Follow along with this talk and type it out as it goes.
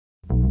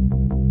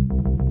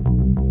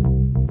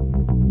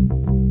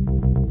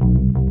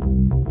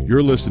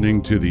You're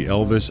listening to the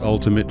Elvis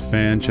Ultimate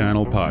Fan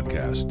Channel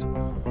podcast,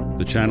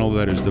 the channel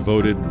that is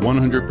devoted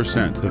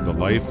 100% to the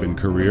life and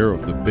career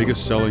of the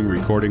biggest selling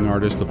recording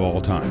artist of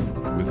all time,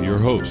 with your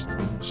host,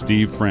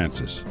 Steve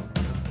Francis.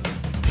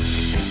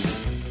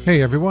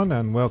 Hey everyone,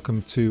 and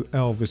welcome to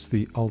Elvis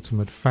the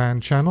Ultimate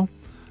Fan Channel.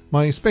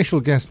 My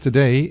special guest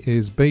today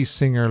is bass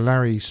singer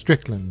Larry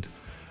Strickland.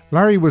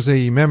 Larry was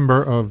a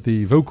member of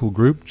the vocal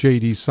group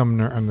JD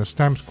Sumner and the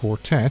Stamps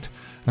Quartet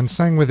and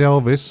sang with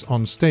Elvis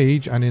on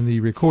stage and in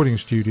the recording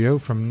studio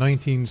from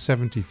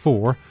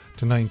 1974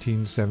 to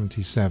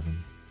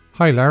 1977.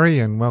 Hi Larry,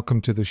 and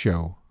welcome to the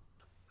show.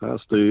 Hi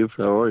Steve,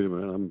 how are you,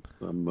 man?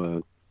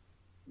 I'm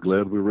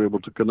glad we were able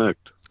to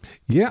connect.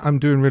 Yeah, I'm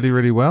doing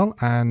really well,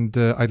 and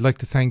I'd like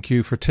to thank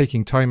you for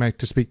taking time out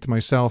to speak to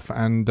myself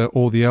and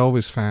all the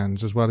Elvis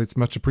fans as well. It's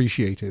much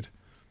appreciated.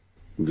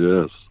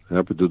 Yes,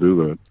 happy to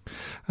do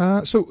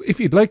that. So if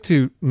you'd like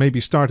to maybe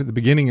start at the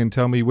beginning and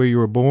tell me where you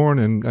were born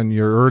and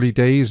your early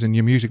days and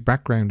your music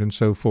background and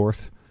so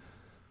forth.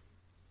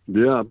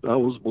 Yeah, I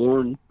was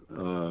born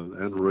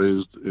and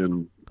raised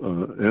in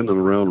and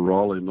around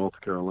Raleigh, North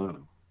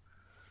Carolina.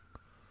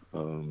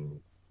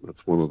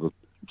 That's one of the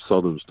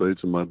southern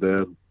states, and my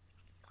dad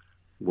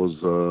was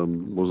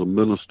a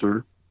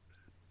minister,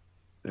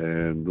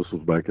 and this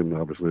was back in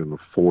obviously in the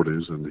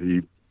 40s,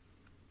 and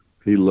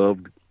he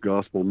loved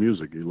gospel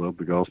music. He loved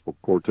the gospel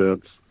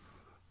quartets.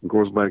 Of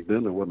course, back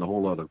then there wasn't a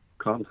whole lot of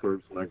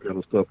concerts and that kind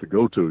of stuff to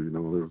go to. You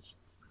know, there was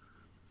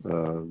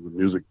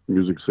the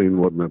music scene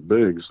wasn't that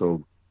big,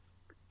 so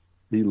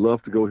he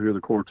loved to go hear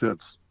the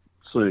quartets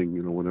sing.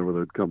 You know, whenever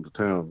they'd come to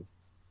town.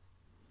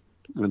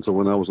 And so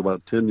when I was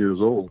about 10 years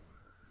old,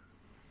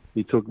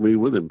 he took me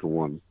with him to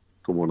one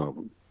of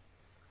them.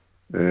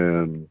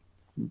 And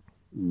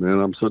man,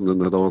 I'm sitting in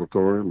that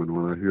auditorium, and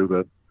when I hear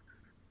that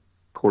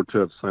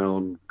quartet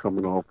sound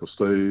coming off the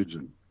stage,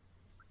 and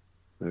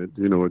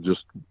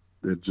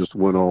it just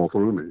went all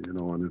through me, you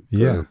know, and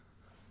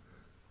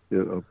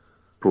it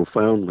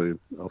profoundly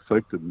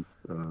affected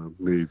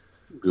me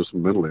just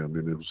mentally. I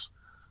mean, it was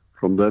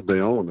from that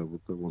day on,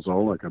 it was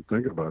all I could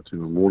think about, you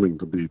know, wanting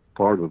to be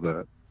part of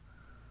that.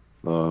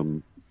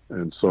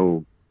 And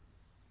so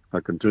I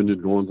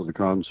continued going to the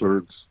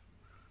concerts,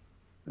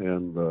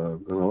 and I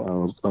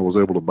was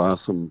able to buy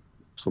some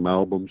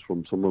albums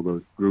from some of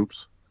the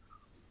groups,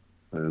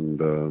 and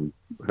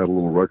had a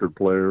little record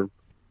player.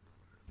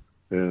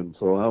 And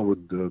so I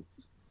would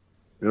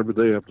every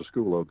day after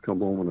school, I would come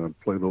home and I'd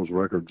play those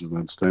records, and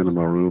I'd stand in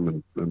my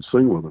room and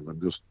sing with them,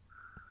 and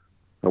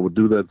I would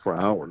do that for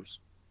hours.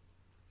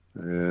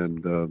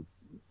 And I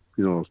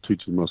was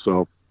teaching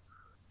myself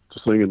to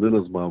sing, and then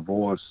as my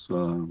voice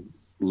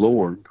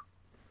lowered,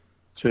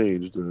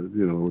 changed, I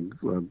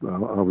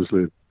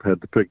obviously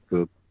had to pick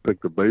the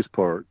bass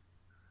part,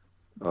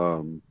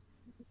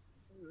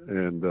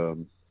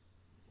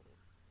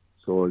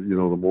 so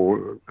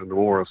the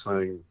more I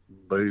sang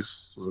bass,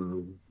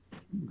 the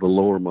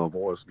lower my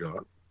voice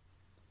got,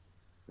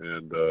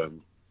 and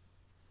then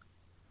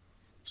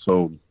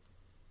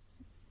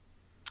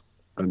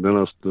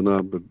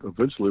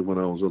eventually, when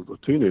I was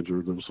a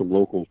teenager, there were some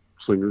local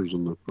singers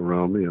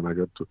around me, and I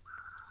got to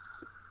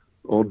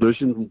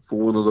audition for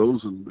one of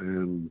those,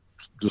 and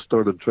just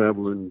started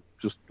traveling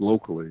just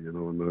locally, you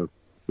know,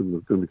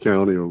 in the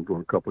county or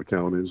a couple of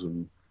counties,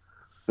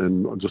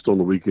 and just on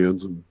the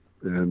weekends,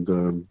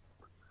 and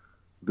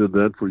did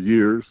that for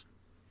years.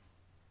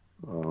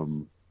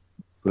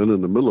 Then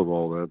in the middle of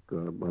all that,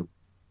 I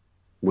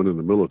went in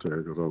the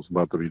military because I was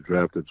about to be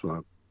drafted, so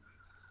I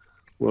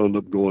wound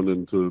up going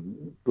into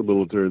the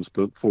military and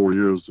spent 4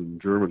 years in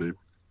Germany.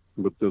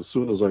 But as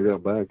soon as I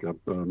got back, I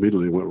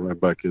immediately went right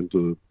back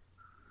into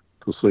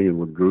singing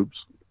with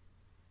groups.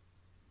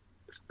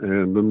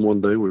 And then one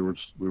day we were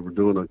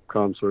doing a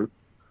concert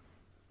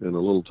in a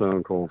little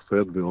town called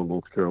Fayetteville,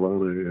 North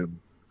Carolina, and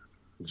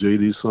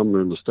JD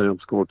Sumner and the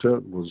Stamps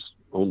Quartet was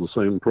on the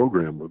same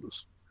program with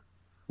us.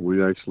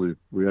 We actually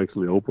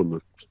opened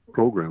the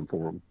program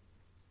for them.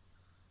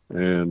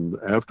 And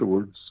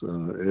afterwards,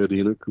 Ed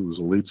Enoch, who was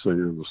the lead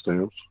singer of the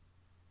Stamps,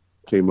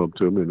 came up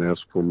to me and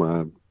asked for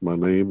my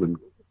name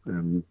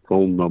and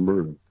phone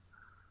number. And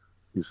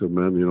he said,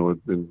 "Man, you know,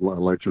 I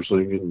liked your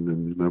singing,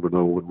 and you never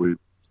know when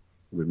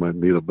we might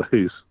need a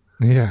bass."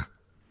 Yeah.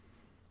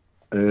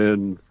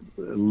 And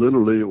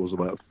literally, it was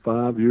about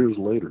 5 years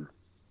later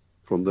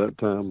from that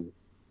time,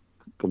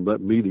 from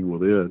that meeting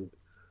with Ed.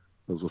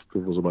 It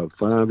was about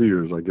 5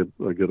 years. I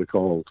get a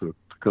call to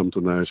come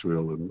to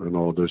Nashville and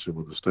audition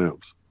with the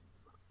Stamps.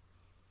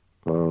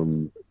 I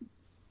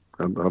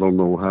don't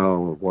know how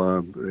or why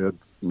Ed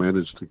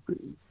managed to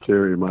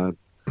carry my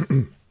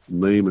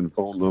name and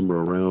phone number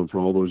around for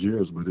all those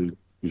years, but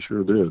he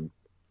sure did.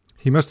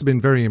 He must have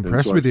been very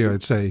impressed with you,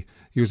 I'd say.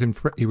 He was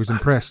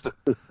impressed.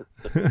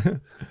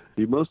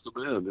 He must have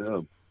been,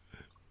 yeah.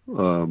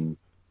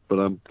 But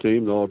I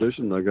came to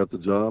audition, I got the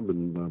job,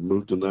 and I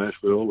moved to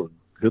Nashville and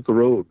hit the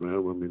road, man.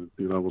 I mean,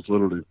 I was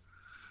literally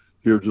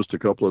here just a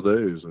couple of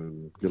days,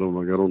 and I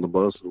got on the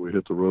bus, and we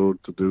hit the road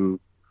to do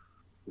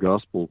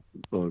gospel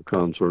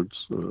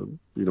concerts.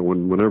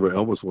 Whenever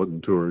Elvis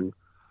wasn't touring,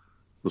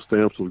 the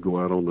Stamps would go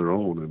out on their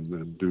own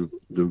and do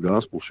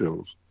gospel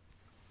shows.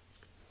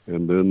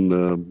 And then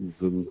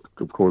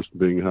of course,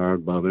 being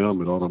hired by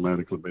them, it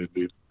automatically made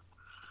me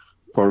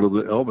part of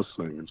the Elvis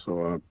thing. And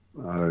so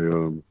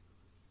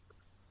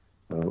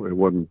it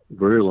wasn't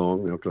very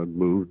long after I'd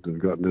moved and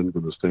gotten into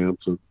the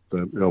Stamps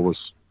that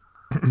Elvis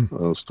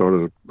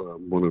started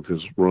one of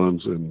his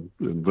runs in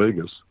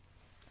Vegas.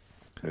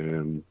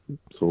 And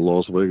so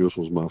Las Vegas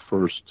was my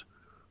first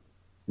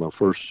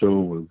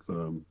show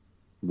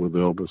with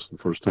Elvis, the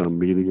first time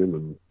meeting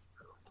him.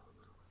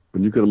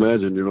 And you can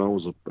imagine, I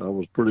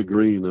was pretty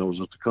green. I was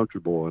just a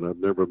country boy, and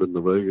I'd never been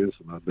to Vegas,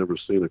 and I'd never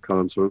seen a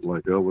concert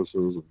like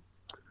Elvis's.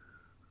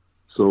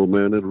 So,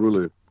 man, it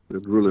really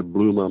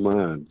blew my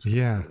mind.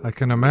 Yeah, I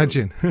can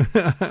imagine.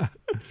 Yeah,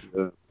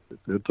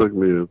 it took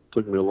me a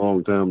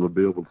long time to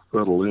be able to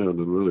settle in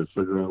and really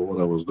figure out what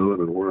I was doing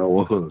and where I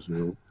was.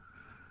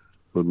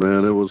 But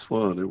man, it was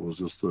fun. It was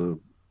just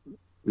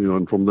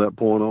and from that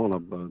point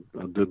on,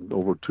 I did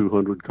over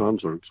 200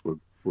 concerts with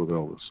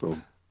Elvis. So.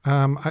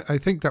 I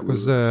think that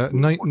was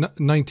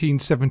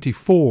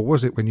 1974,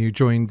 was it, when you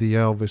joined the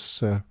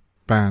Elvis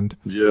band?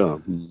 Yeah,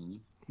 mm-hmm.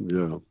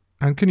 Yeah.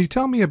 And can you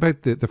tell me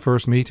about the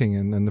first meeting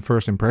and the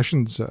first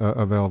impressions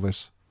of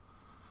Elvis?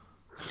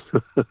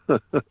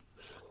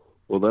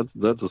 Well,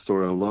 that's a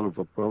story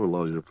probably a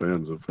lot of your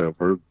fans have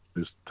heard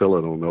me tell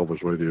it on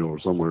Elvis radio or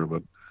somewhere.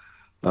 But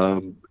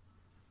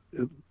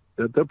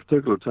at that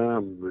particular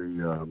time,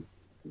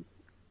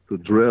 the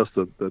dress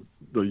that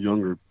the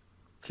younger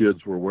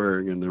kids were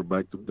wearing, and they're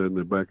back to doing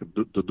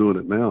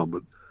it now.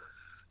 But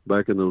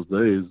back in those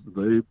days,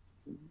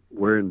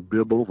 wearing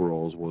bib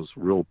overalls was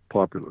real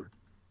popular,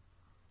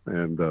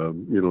 and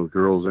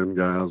girls and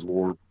guys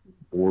wore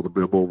the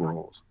bib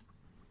overalls.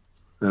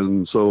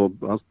 And so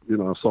I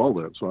saw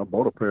that, so I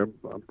bought a pair,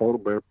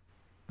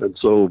 and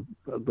so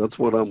that's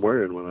what I'm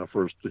wearing when I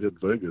first hit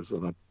Vegas.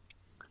 And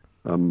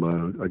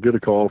I get a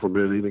call from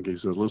Ed Enoch. He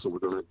says, "Listen, we're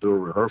going to do a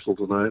rehearsal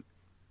tonight.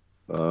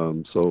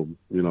 So,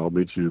 I'll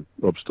meet you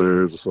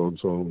upstairs," and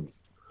so.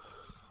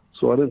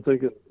 So I didn't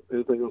think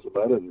anything else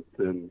about it.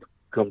 And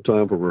come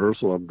time for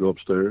rehearsal, I'd go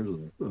upstairs,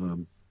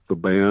 and the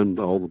band,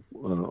 all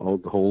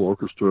the whole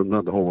orchestra,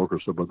 not the whole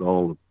orchestra, but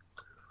all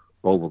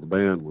of the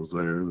band was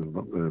there, and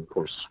of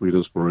course, Sweet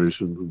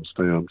Inspirations and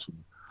Stamps,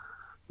 and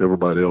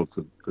everybody else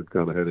that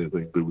kind of had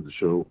anything to do with the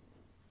show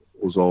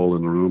was all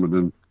in the room. And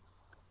then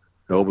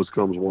Elvis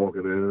comes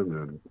walking in,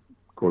 and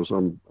of course,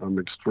 I'm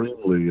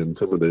extremely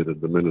intimidated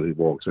the minute he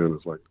walks in.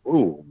 It's like,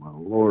 oh my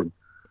Lord,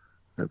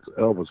 it's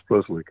Elvis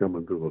Presley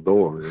coming through the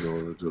door.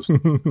 It just,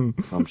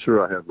 I'm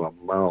sure I had my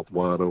mouth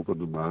wide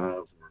open and my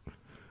eyes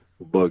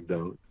were bugged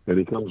out. And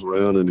he comes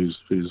around and he's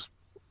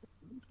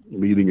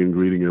meeting and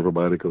greeting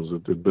everybody, because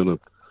it had been a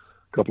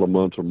couple of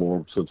months or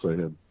more since they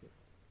had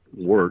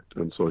worked,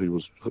 and so he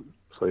was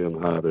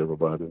saying hi to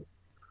everybody, and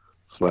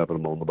slapping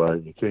them on the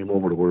back. He came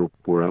over to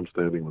where I'm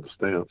standing with the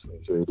Stamps, and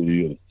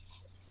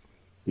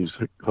he's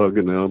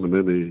hugging them, and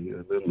then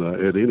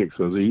Ed Enoch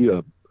says,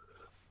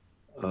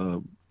 I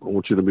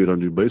want you to meet our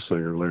new bass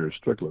singer, Larry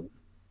Strickland.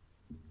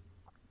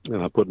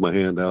 And I put my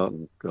hand out,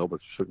 and Elvis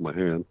shook my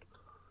hand,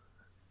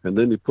 and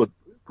then he put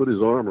his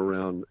arm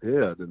around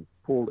Ed and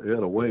pulled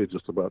Ed away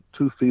just about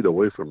 2 feet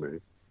away from me.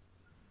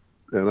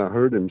 And I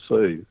heard him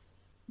say,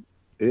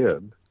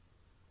 "Ed,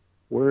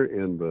 where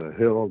in the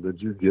hell did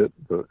you get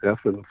the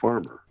effing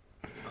farmer?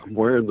 I'm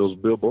wearing those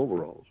bib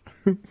overalls."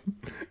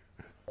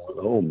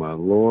 Oh my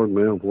Lord,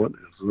 man, what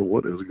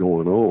is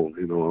going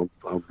on?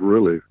 I've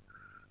really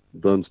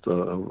done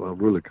stuff. I've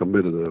really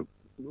committed an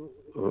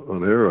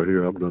error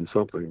here. I've done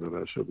something that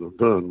I shouldn't have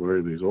done,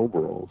 wearing these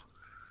overalls.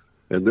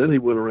 And then he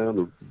went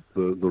around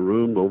the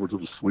room over to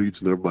the suites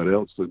and everybody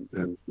else,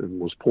 and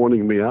was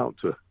pointing me out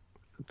to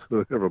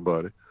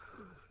everybody.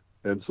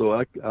 And so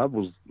I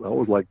was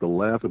like the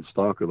laughing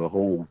stock of the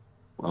whole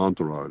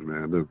entourage,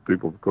 man. The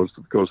people, because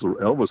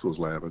Elvis was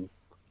laughing,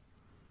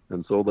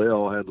 and so they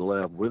all had to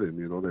laugh with him.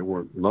 They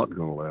weren't not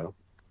going to laugh.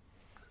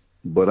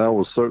 But I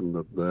was certain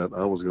that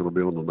I was going to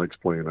be on the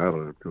next plane out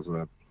of it, because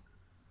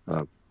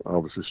I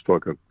obviously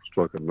struck a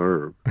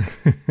nerve.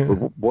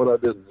 But what I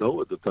didn't know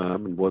at the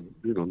time, and what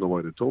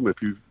nobody told me,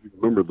 if you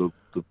remember the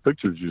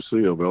pictures you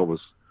see of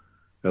Elvis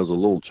as a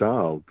little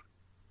child,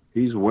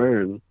 he's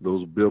wearing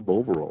those bib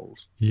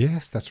overalls.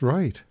 Yes, that's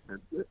right.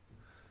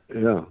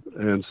 Yeah,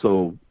 and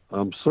so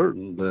I'm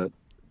certain that,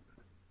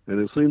 and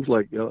it seems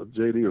like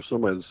JD or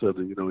somebody said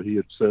that he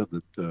had said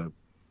that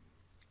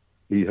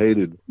he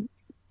hated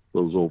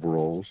those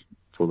overalls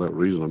for that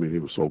reason. I mean, he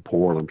was so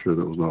poor, and I'm sure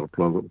that was not a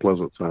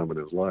pleasant time in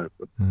his life.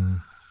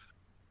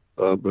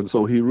 But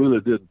so he really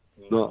did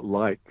not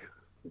like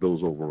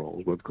those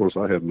overalls. But of course,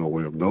 I had no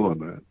way of knowing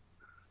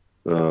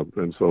that,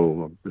 and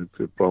so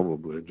it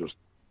probably just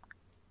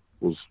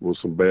was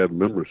some bad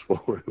memories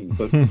for him.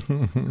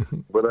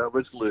 But I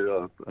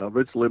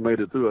eventually made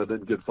it through. I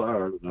didn't get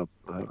fired, and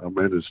I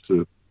managed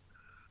to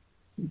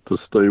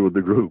stay with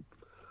the group.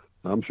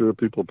 I'm sure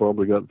people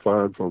probably got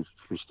fired for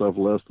stuff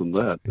less than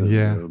that.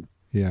 And,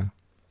 yeah.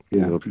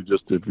 If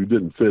you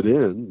didn't fit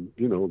in,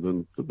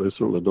 then they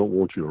certainly don't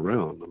want you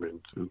around. I mean,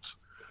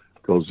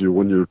 because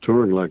when you're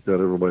touring like that,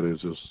 everybody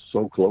is just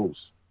so close,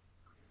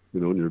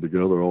 and you're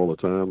together all the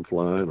time,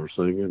 flying or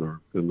singing or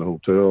in the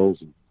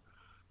hotels.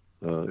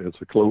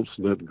 It's a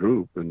close-knit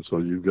group, and so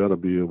you've got to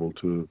be able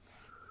to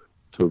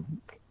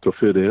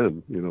fit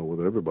in,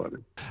 with everybody.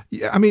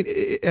 Yeah, I mean,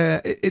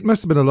 it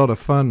must have been a lot of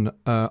fun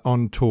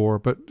on tour,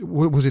 but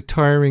was it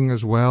tiring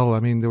as well? I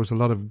mean, there was a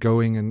lot of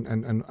going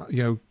and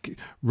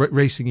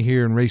racing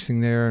here and racing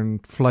there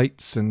and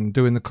flights and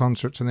doing the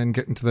concerts and then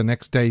getting to the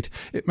next date.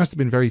 It must have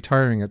been very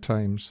tiring at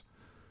times.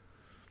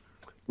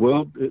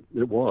 Well,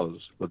 it was,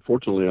 but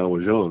fortunately I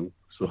was young,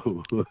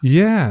 so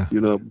yeah,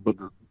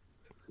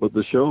 but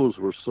the shows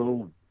were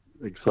so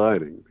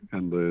exciting,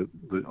 and the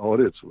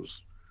audience was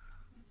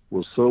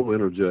so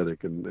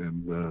energetic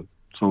and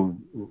so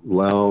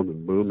loud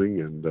and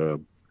booming, and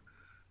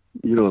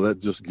that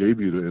just gave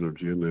you the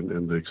energy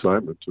and the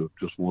excitement to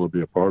just want to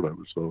be a part of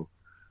it. So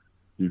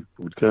you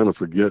would kind of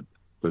forget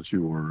that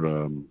you were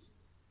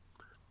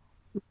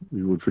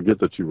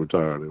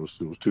tired. It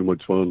was too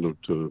much fun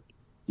to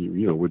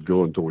we'd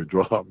go until we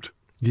dropped.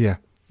 Yeah.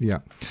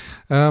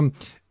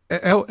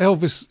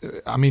 Elvis,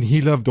 I mean,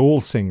 he loved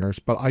all singers,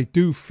 but I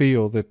do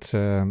feel that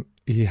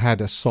he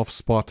had a soft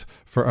spot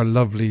for a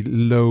lovely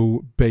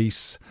low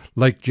bass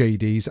like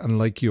JD's and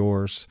like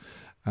yours.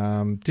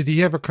 Did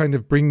he ever kind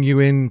of bring you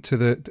into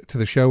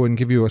the show and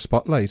give you a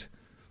spotlight?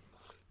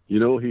 He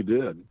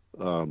did.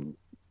 And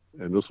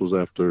this was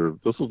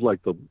like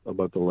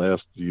about the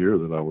last year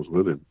that I was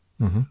with him.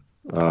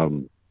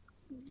 Mm-hmm.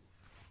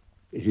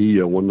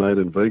 He one night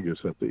in Vegas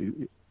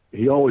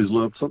he always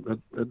loved something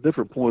at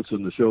different points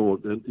in the show,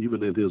 and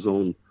even in his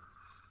own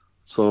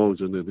songs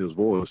and in his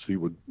voice, he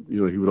would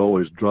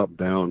always drop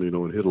down,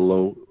 and hit a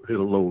low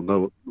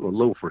note, a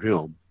low for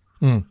him,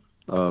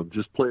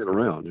 just playing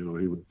around.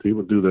 He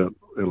would do that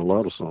in a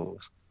lot of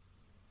songs.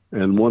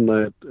 And one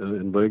night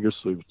in Vegas,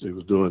 he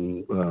was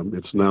doing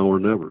 "It's Now or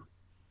Never,"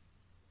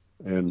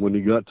 and when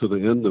he got to the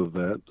end of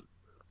that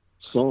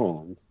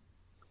song,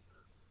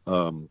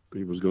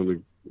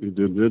 he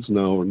did "It's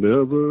Now or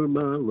Never,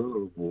 my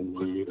love won't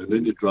wait," and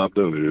then you drop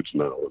down, "It's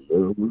now or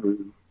never,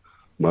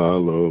 my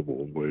love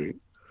won't wait."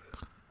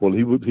 Well,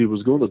 he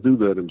was going to do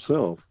that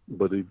himself,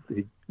 but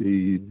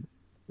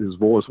his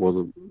voice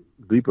wasn't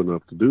deep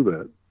enough to do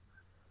that,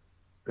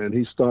 and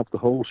he stopped the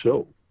whole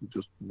show.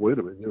 Just wait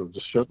a minute,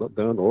 just shut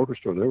down the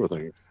orchestra and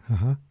everything.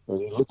 Uh-huh.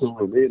 And he looked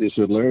over at me and he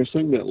said, "Larry,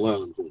 sing that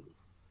line for me."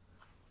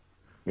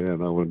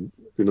 And I went,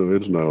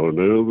 "It's now or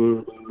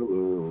never, my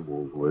love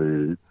won't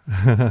wait."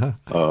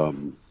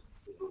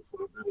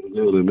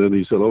 And then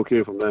he said,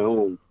 "Okay, from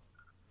now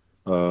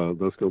on,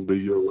 that's going to be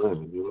your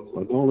line."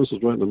 Like, "No, this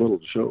is right in the middle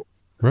of the show."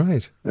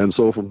 Right. And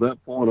so from that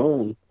point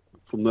on,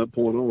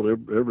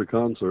 every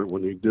concert,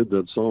 when he did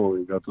that song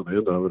and got to the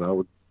end of it,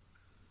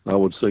 I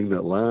would sing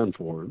that line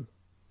for him,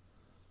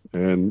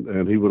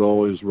 and he would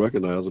always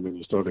recognize me, and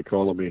he started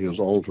calling me his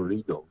alter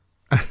ego.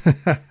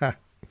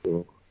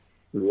 So,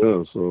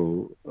 that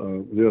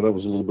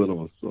was a little bit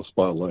of a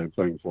spotlight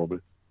thing for me.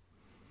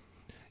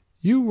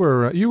 You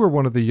were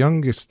one of the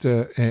youngest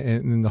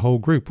in the whole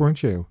group,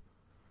 weren't you?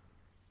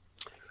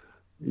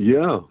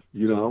 Yeah,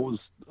 I was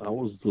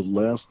the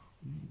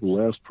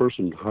last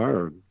person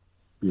hired,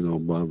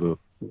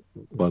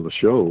 by the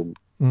show.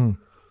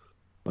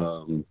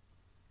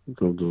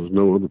 Because there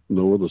was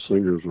no other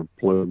singers or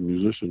playing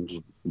musicians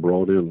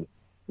brought in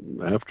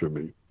after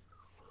me.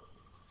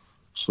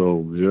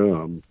 So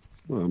yeah,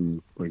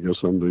 I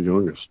guess I'm the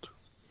youngest.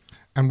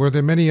 And were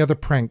there many other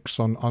pranks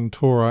on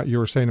tour? You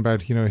were saying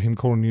about him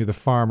calling you the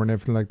farmer and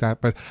everything like that.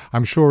 But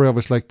I'm sure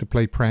Elvis liked to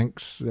play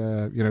pranks,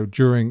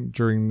 during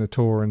the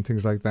tour and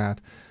things like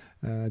that.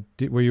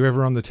 Were you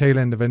ever on the tail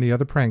end of any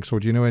other pranks, or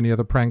do you know any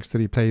other pranks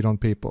that he played on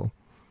people?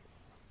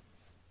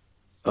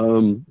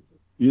 He'd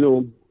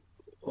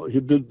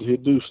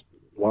do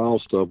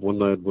wild stuff. One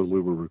night when we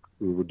were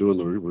doing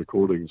the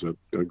recordings at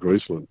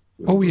Graceland.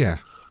 Oh yeah,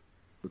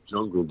 the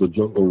jungle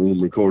room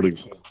recordings.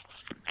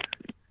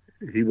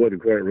 He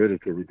wasn't quite ready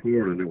to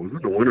record, and it was in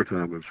the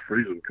wintertime. It was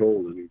freezing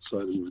cold, and he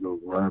decided he was going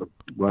to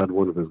ride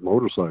one of his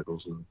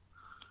motorcycles,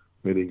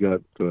 and he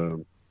got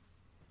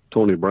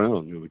Tony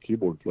Brown, the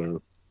keyboard player,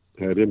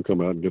 had him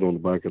come out and get on the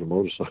back of the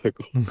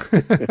motorcycle.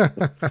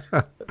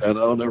 And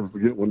I'll never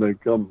forget when they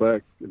come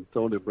back and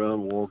Tony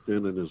Brown walked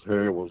in and his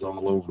hair was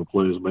all over the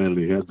place, man. And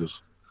he had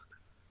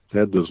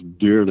this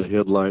deer in the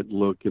headlight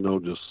look,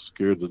 just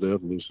scared to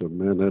death. And he said,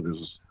 "Man,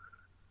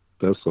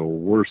 that's the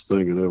worst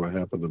thing that ever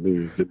happened to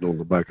me, getting on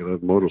the back of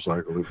that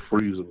motorcycle. It's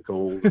freezing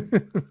cold."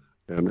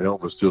 And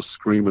Elvis just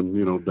screaming,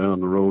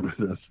 down the road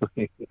and that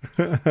thing.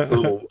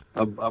 So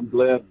I'm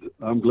glad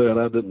I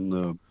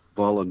didn't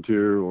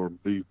volunteer or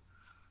be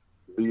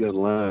in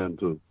line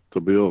to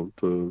be able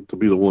to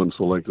be the one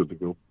selected to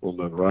go on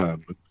that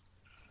ride.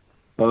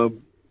 But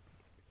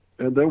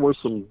and there were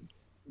some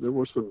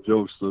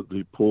jokes that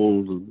he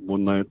pulled.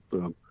 One night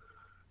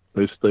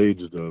they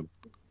staged a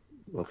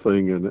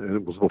thing, and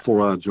it was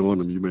before I joined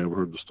them. You may have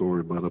heard the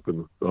story about up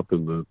in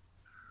the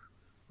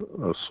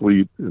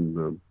suite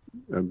in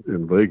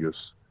Vegas.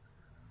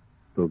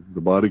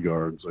 the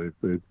bodyguards.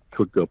 They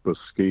cooked up a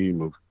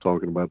scheme of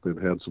talking about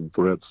they'd had some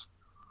threats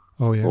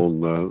on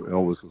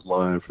Elvis's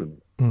life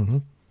and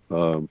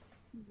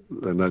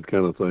that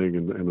kind of thing.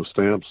 And the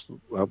Stamps,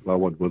 I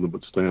went with them,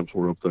 but Stamps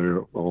were up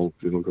there all,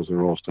 because they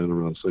were all standing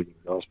around singing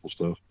gospel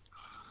stuff.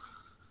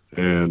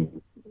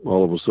 And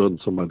all of a sudden,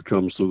 somebody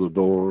comes through the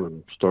door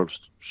and starts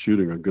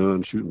shooting a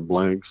gun, shooting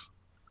blanks,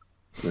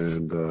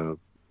 and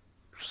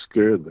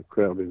scared the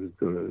crowd. If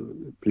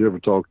you ever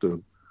talk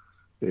to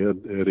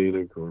Ed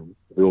Enoch or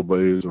Bill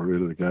Bays or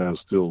any of the guys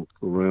still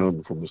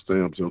around from the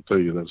Stamps, they'll tell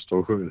you that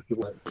story. It's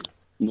like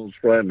the most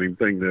frightening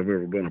thing they've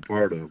ever been a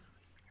part of.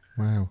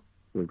 Wow.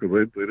 Because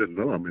they didn't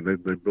know. I mean,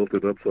 they built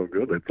it up so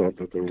good, they thought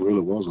that there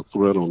really was a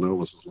threat on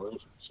Elvis's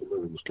life.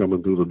 Somebody was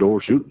coming through the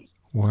door shooting.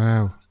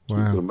 Wow. You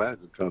can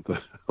imagine how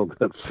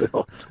that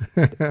felt.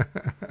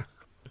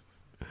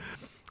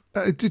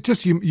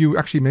 You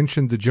actually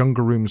mentioned the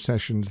Jungle Room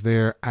sessions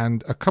there,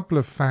 and a couple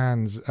of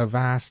fans have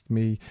asked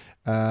me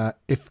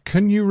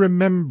can you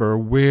remember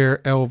where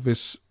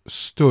Elvis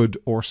stood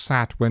or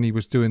sat when he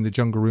was doing the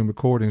Jungle Room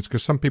recordings?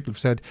 Because some people have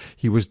said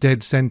he was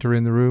dead center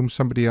in the room.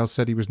 Somebody else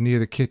said he was near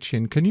the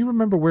kitchen. Can you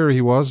remember where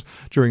he was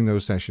during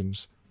those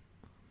sessions?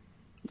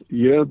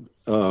 Yeah,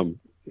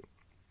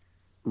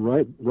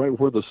 right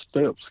where the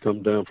steps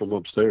come down from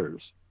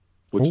upstairs,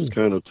 which is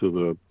kind of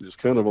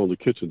on the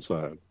kitchen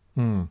side.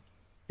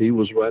 He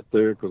was right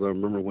there because I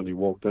remember when he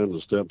walked down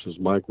the steps, his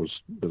mic and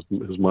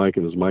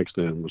his mic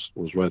stand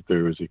was right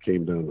there as he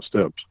came down the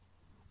steps.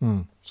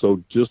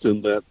 So just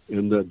in that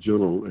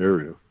general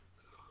area.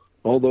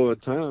 Although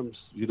at times,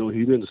 he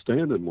didn't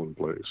stand in one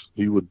place.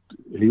 He would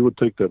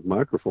take that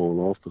microphone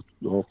off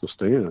the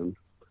stand,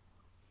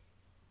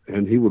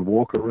 and he would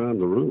walk around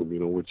the room.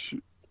 Which,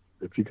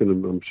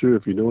 I'm sure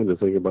if you know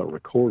anything about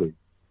recording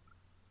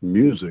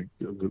music,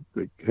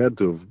 they had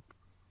to have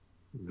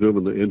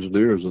driven the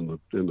engineers in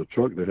the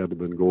truck. They had to have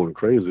been going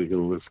crazy,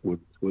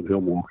 with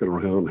him walking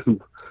around.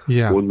 And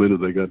one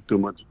minute they got too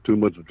much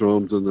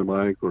drums in the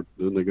mic, or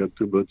then they got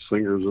too much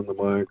singers in the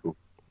mic.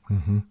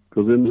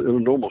 Because in a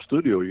normal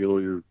studio,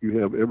 you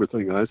have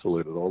everything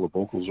isolated. All the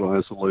vocals are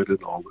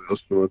isolated, all the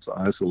instruments are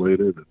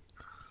isolated, and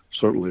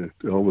certainly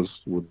Elvis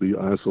would be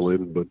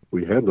isolated. But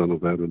we had none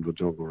of that in the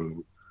Jungle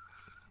Room.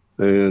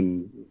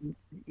 And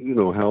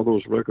how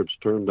those records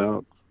turned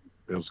out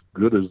as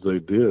good as they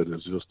did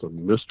is just a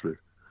mystery.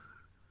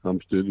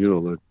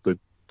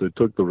 They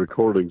took the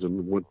recordings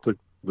and took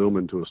them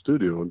into a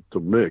studio and to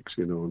mix,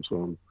 and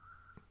so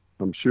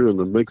I'm sure in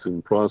the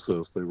mixing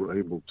process they were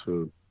able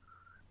to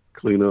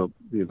clean up,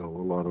 a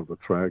lot of the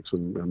tracks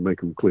and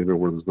make them cleaner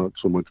where there's not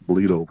so much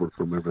bleed over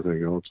from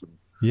everything else.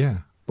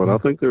 But I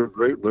think they're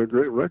great. They're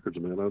great records,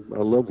 man.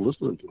 I love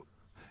listening to them.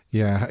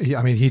 Yeah,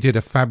 I mean, he did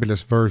a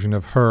fabulous version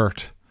of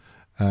 "Hurt"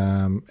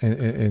 in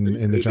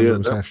the Jungle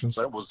Room sessions.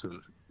 That was his.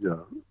 Yeah,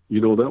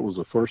 that was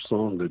the first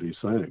song that he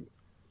sang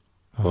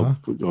of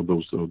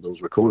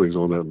those recordings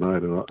on that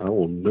night, and I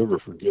will never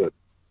forget.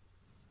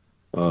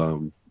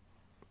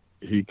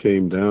 He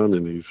came down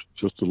and he's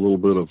just a little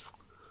bit of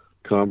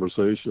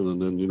conversation,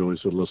 and then he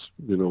said,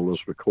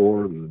 let's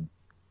record, and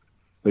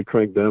they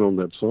cranked down on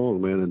that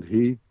song, man, and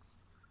he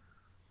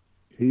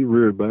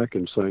reared back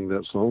and sang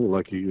that song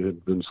like he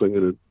had been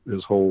singing it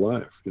his whole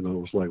life. It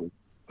was like,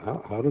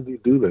 how did he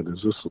do that?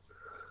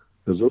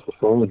 Is this a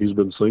song he's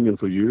been singing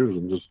for years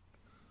and just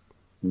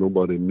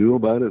nobody knew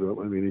about it?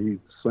 I mean, he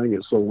sang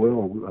it so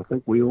well. I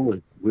think we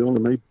only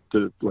made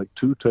like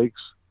 2 takes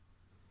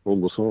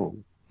on the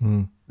song,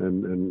 and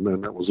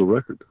that was a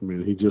record. I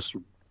mean, he just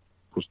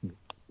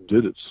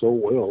did it so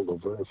well the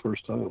very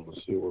first time.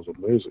 It was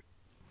amazing.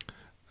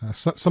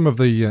 Some of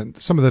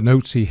the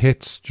notes he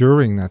hits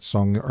during that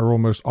song are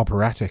almost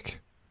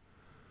operatic.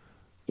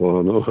 Well,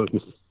 I know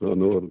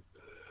it.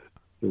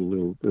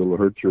 It'll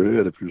hurt your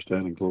head if you're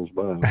standing close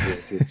by.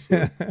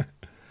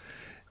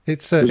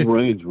 His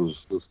range was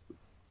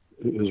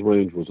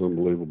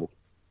unbelievable.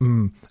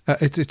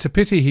 It's a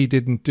pity he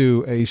didn't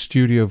do a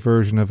studio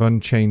version of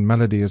Unchained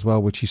Melody as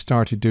well, which he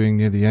started doing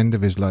near the end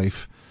of his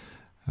life.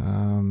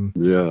 I'm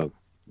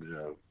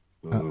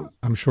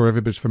sure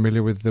everybody's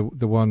familiar with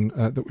the one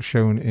that was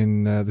shown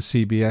in the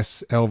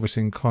CBS Elvis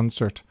in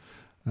concert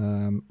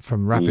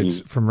from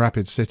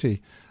Rapid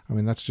City. I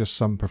mean, that's just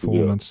some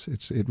performance. Yeah.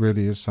 It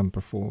really is some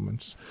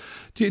performance.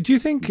 Do you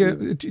think?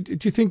 Do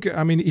you think?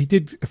 I mean, he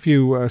did a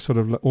few sort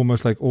of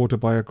almost like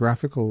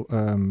autobiographical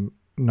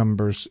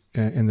numbers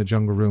in the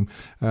Jungle Room.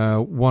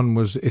 One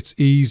was "It's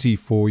Easy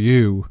for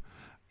You,"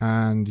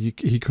 and he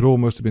could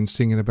almost have been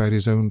singing about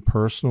his own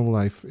personal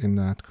life in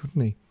that,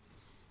 couldn't he?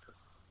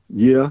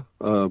 Yeah.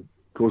 Of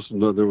course,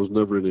 there was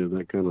never any of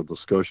that kind of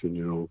discussion,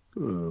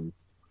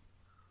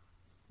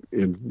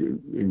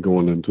 in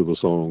going into the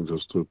songs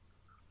as to.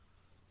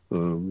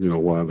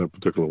 Why that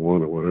particular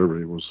one or whatever.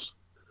 He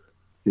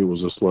was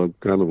just like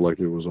kind of like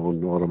he was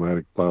on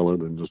automatic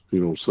pilot and just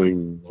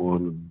sing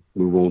one and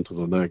move on to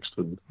the next.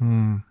 And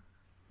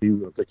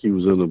I think he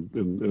was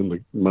in the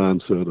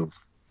mindset of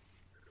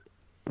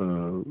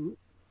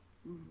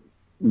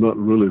not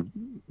really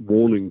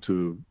wanting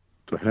to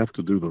have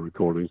to do the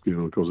recordings,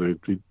 because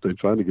they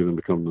tried to get him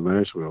to come to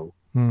Nashville.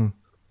 Mm.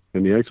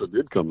 And he actually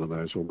did come to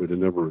Nashville, but he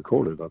never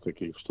recorded. I think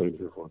he stayed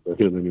here for a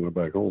day and then he went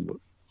back home. But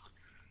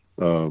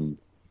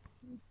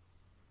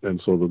and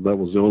so that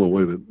was the only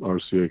way that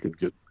RCA could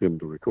get him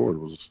to record,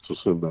 was to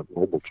send that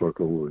mobile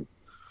truck over, and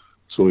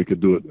so he could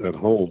do it at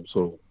home.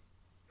 So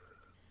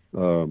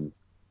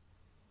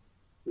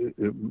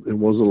it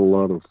wasn't a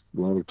lot of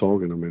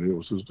talking. I mean, it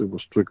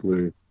was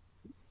strictly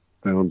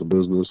down to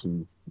business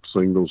and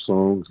sing those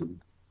songs, and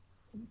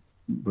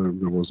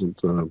there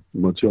wasn't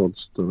much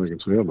else that I can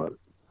say about it.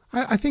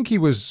 I think he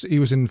was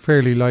in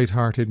fairly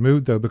light-hearted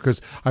mood, though,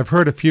 because I've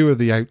heard a few of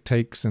the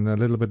outtakes and a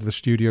little bit of the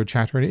studio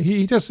chatter, and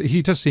he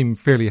does seem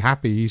fairly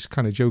happy. He's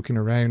kind of joking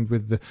around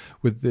with the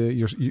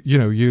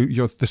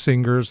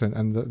singers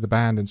and the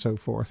band and so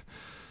forth.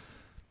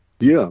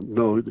 Yeah,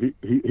 no,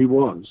 he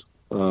was.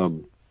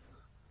 I'm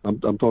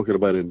talking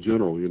about in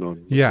general,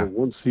 Yeah.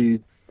 Once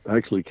he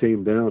actually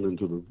came down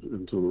into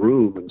the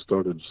room and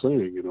started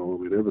singing, I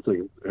mean,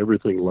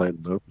 everything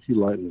lightened up. He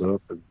lightened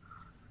up, and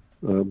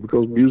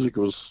because music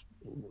was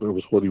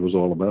what he was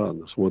all about, and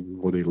that's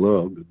what he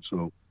loved, and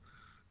so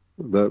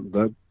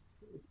that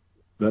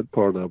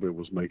part of it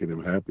was making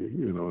him happy,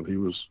 and he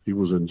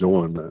was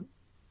enjoying that.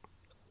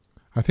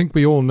 I think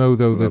we all know,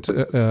 though, that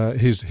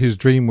his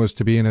dream was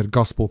to be in a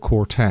gospel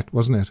quartet,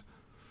 wasn't it?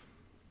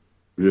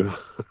 Yeah.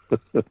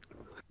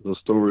 The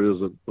story is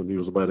that when he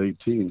was about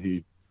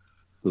 18,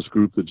 this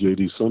group that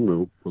JD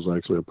Sumner was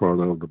actually a part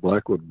of, the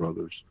Blackwood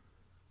Brothers,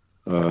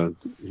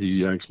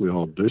 he actually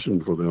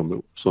auditioned for them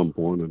at some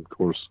point, and of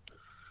course,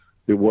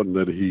 it wasn't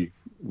that he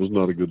was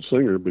not a good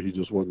singer, but he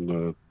just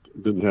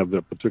didn't have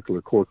that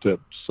particular quartet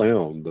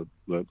sound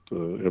that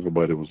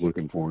everybody was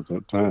looking for at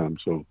that time.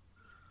 So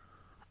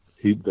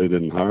they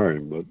didn't hire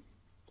him, but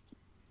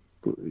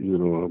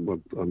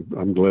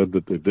I'm glad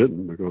that they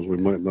didn't, because we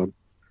might not.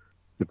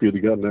 If he'd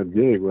have gotten that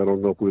gig, I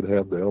don't know if we'd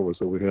have the Elvis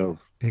that we have.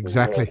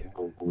 Exactly.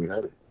 We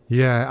had it.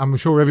 Yeah, I'm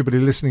sure everybody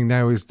listening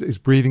now is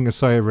breathing a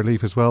sigh of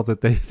relief as well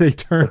that they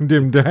turned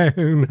him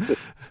down.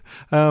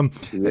 I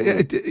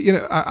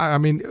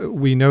mean,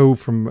 we know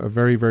from a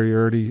very, very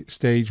early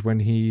stage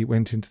when he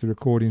went into the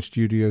recording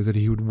studio that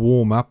he would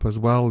warm up as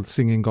well,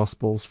 singing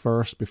gospels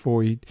first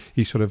before he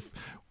sort of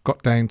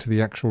got down to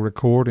the actual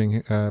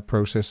recording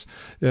process.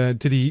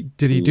 Did he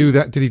do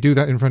that? Did he do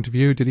that in front of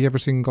you? Did he ever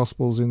sing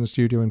gospels in the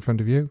studio in front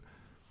of you?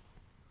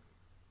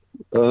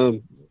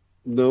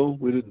 No,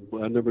 we didn't.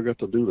 I never got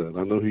to do that.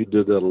 I know he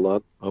did that a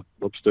lot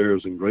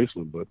upstairs in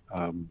Graceland, but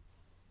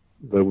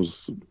that was,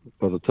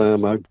 by the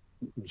time I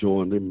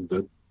joined him,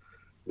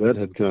 that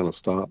had kind of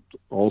stopped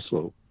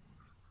also.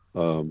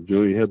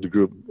 He had the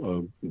group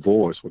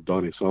Voice with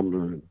Donnie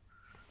Sumner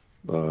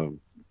and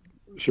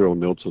Cheryl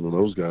Nilsson and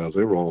those guys.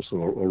 They were also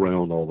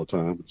around all the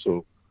time.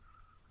 So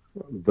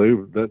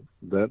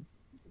that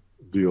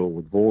deal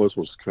with Voice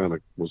was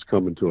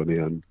coming to an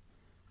end.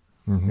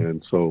 Mm-hmm.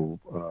 And so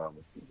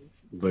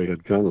they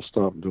had kind of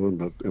stopped doing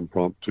that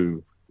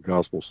impromptu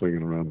gospel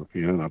singing around the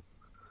piano.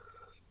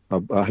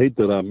 I hate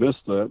that I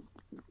missed that,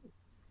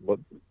 but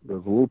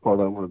there's a little part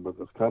of it, but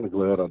I'm kind of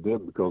glad I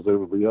did, because they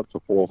would be up to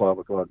 4 or 5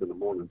 o'clock in the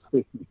morning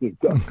singing.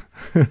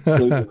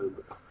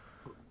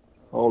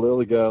 All the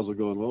other guys are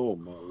going, "Oh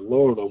my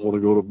Lord, I want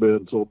to go to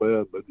bed so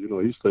bad," but he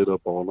stayed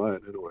up all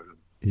night anyway.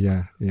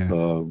 Yeah.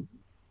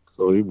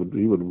 So he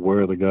would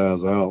wear the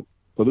guys out,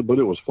 but it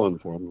was fun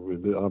for them. I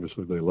mean,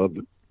 obviously they loved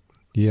it.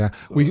 Yeah,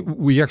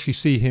 we actually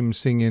see him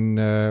singing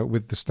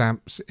with the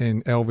Stamps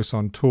in Elvis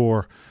on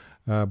tour,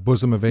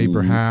 "Bosom of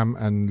Abraham"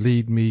 and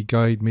 "Lead Me,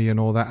 Guide Me" and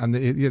all that, and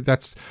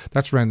that's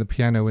around the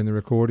piano in the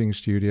recording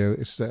studio.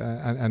 It's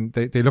and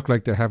they look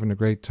like they're having a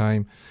great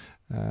time.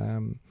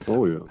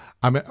 Oh yeah.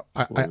 I mean,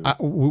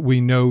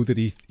 we know that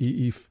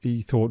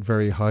he thought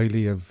very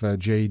highly of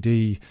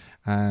JD,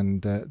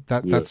 and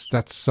yes.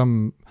 that's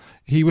some.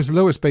 He was the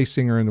lowest bass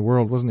singer in the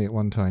world, wasn't he, at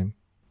one time?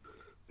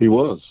 He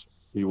was,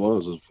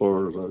 as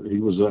far as he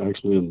was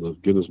actually in the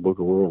Guinness Book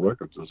of World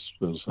Records as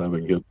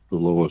having hit the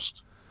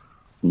lowest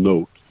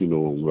note,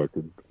 on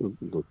record,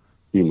 the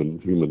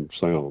human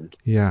sound.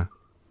 Yeah.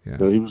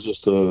 And he was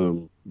just,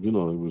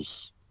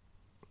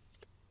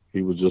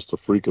 he was just a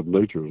freak of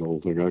nature, is the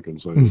only thing I can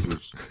say.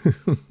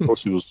 Of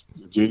course,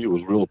 JD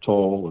was real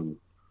tall and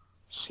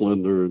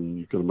slender, and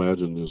you can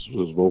imagine his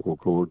vocal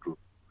cords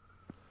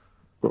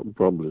were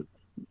probably,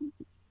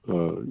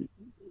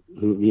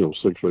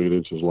 6 or 8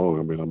 inches long.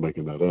 I mean, I'm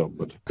making that up,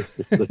 but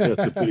they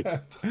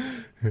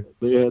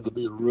had to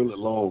be really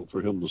long for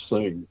him to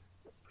sing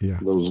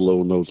those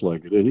low notes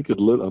like it. And he could,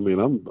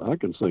 I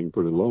can sing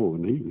pretty low,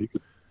 and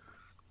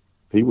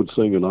he would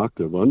sing an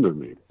octave under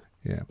me.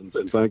 Yeah.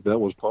 In fact, that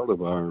was part of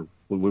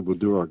when we would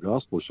do our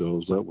gospel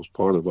shows, that was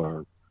part of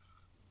our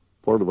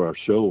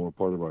show, or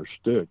part of our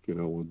shtick,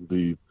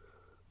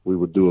 we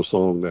would do a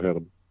song that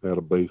had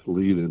a bass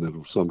lead in it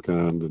of some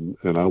kind,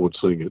 and I would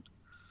sing it,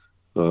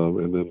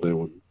 and then they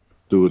would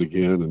do it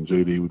again, and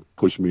JD would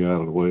push me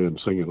out of the way and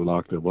sing it an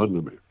octave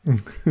under me.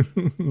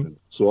 And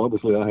so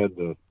obviously I had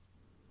to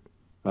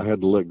I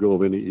had to let go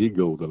of any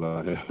ego that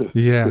I had.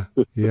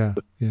 Yeah.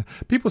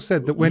 People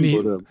said that when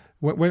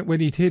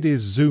he did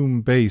his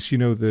Zoom bass, you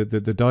know,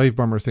 the dive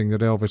bomber thing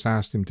that Elvis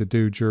asked him to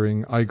do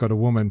during "I Got a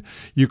Woman,"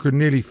 you could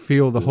nearly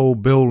feel the whole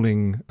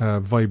building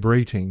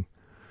vibrating.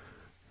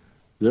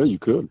 Yeah, you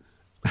could.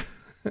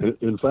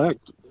 In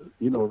fact,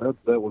 you know,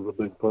 that was a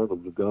big part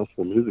of the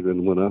gospel music.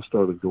 And when I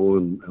started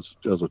going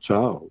as a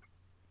child,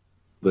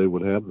 they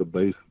would have the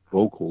bass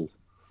vocal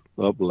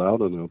up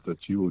loud enough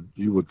that you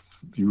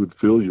would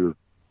feel your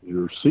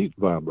seat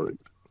vibrate.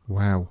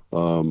 Wow.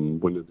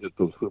 When it hit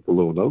those super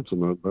low notes,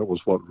 and that was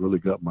what really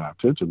got my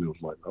attention. It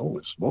was like,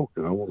 holy smoke,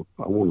 and I want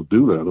to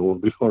do that. I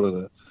want to be part of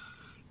that.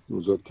 It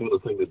was that kind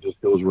of thing that just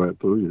goes right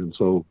through you. And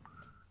so,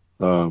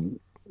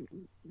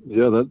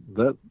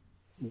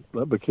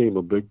 that became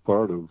a big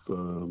part of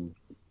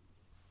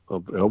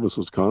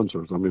Elvis's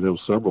concerts. I mean, there were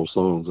several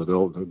songs that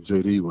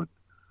JD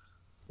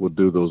would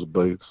do those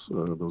bass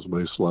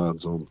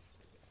slides on,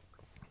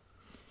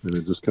 and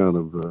it just kind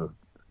of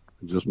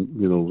just,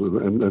 you know,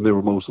 and they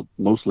were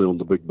mostly on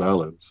the big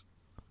ballads,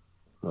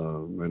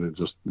 and it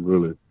just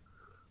really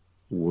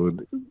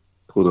would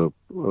put a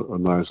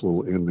nice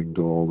little ending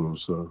to all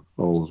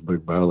those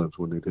big ballads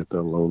when they'd hit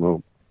that low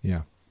note.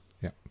 Yeah.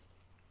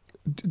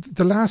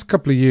 The last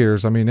couple of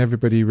years, I mean,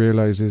 everybody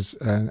realizes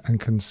and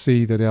can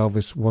see that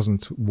Elvis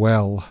wasn't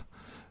well.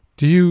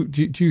 Do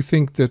you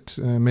think that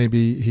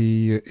maybe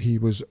he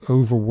was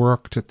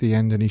overworked at the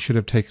end and he should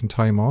have taken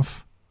time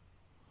off?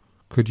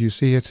 Could you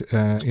see it,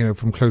 you know,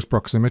 from close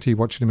proximity,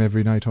 watching him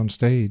every night on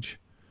stage?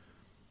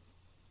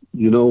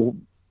 You know,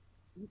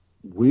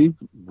 we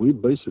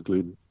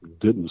basically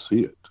didn't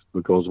see it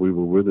because we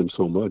were with him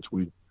so much.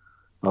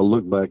 I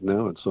look back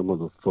now at some of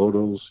the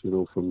photos, you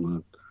know,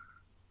 from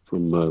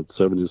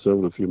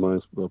 77, a few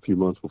months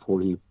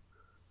before he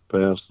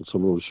passed, and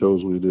some of those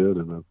shows we did,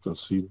 and I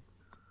see.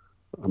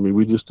 I mean,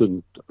 we just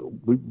didn't.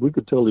 We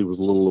could tell he was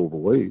a little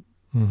overweight,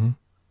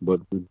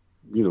 but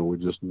we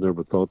just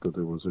never thought that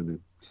there was any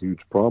huge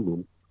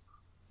problem.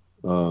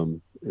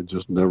 It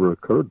just never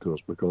occurred to us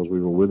because we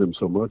were with him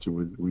so much,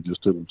 and we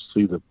just didn't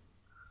see that.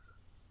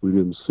 We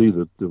didn't see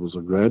that there was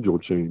a gradual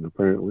change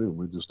apparently, and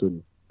we just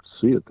didn't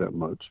see it that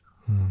much.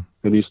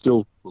 And he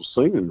still was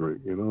singing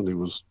great, you know, and he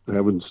was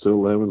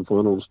still having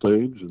fun on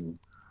stage. And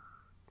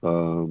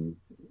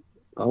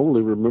I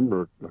only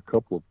remember a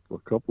couple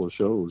of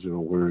shows, you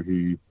know, where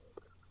he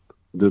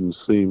didn't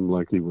seem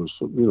like he was,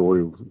 you know,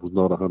 where he was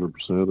not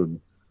 100%,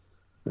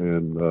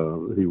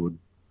 and he would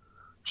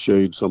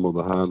shade some of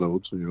the high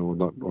notes, you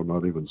know, or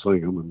not even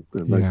sing them,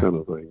 and that kind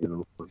of thing, you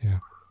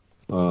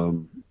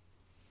know.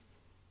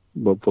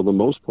 But for the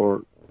most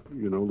part,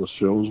 you know, the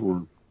shows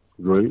were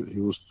great. He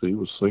was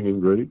singing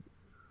great,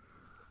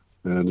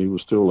 and he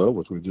was still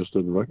Elvis. We just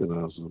didn't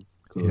recognize him.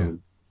 You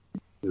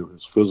know,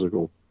 his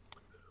physical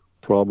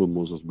problem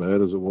was as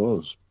bad as it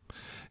was.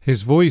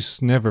 His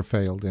voice never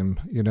failed him,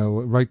 you know,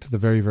 right to the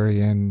very,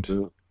 very end.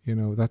 Yeah. You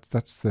know,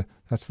 that's the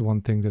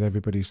one thing that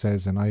everybody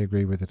says, and I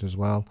agree with it as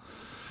well.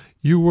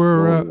 You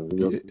were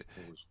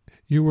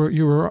you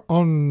were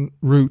en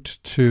route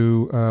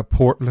to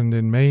Portland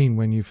in Maine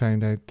when you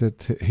found out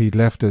that he'd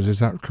left us. Is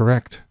that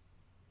correct?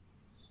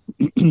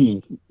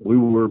 We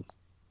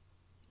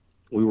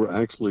were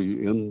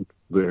actually in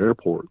the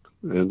airport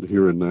and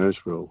here in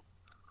Nashville,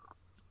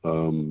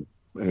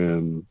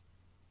 and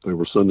they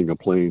were sending a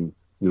plane.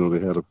 You know, they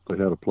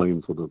had a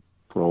plane for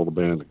all the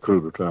band and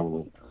crew to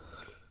travel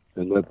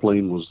on, and that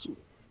plane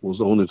was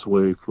on its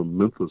way from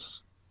Memphis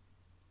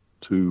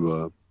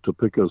to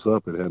pick us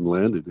up. It hadn't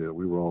landed yet.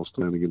 We were all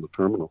standing in the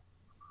terminal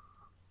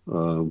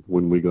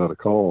when we got a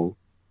call.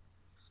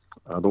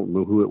 I don't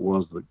know who it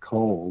was that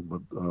called,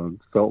 but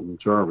Felton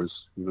Jarvis,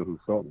 you know who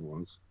Felton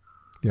was.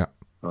 Yeah.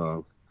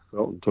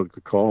 Felton took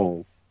the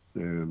call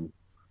and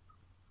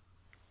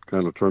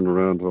kind of turned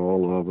around to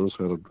all of us,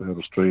 had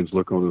a strange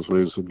look on his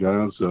face, and said,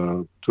 "Guys,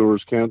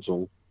 tour's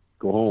canceled.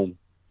 Go home."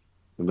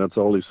 And that's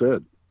all he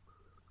said.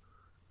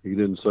 He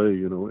didn't say,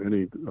 you know,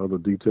 any other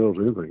details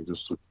or anything.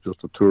 Just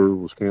the tour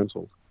was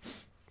canceled.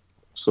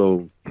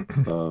 So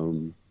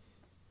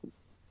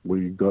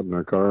we got in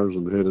our cars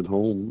and headed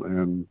home,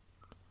 and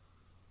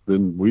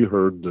then we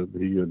heard that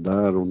he had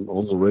died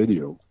on the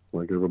radio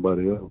like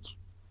everybody else,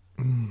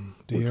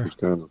 which was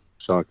kind of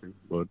shocking.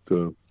 But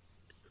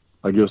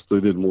I guess they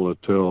didn't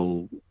want to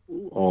tell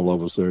all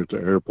of us there at the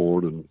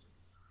airport, and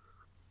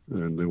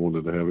they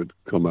wanted to have it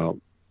come out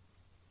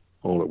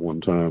all at one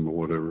time or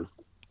whatever.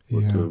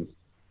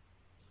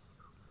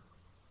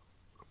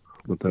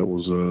 But that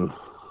was the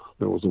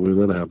way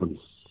that happened.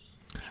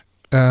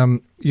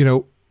 You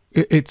know,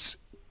 it's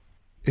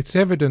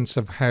evidence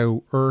of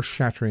how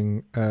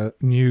earth-shattering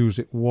news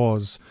it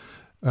was,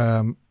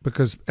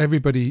 because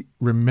everybody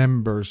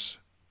remembers.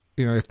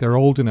 You know, if they're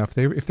old enough,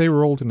 if they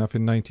were old enough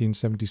in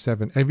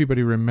 1977,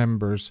 everybody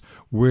remembers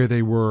where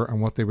they were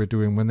and what they were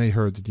doing when they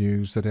heard the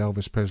news that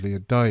Elvis Presley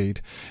had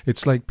died.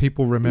 It's like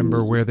people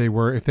remember where they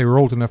were, if they were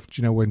old enough,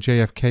 you know, when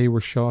JFK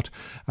was shot,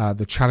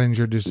 the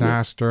Challenger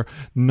disaster,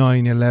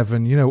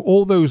 9/11, you know,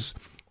 all those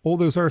all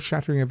those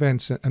earth-shattering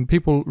events, and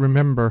people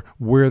remember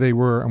where they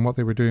were and what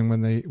they were doing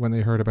when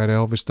they heard about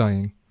Elvis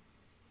dying.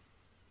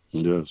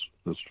 Yes,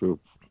 that's true.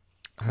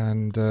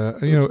 And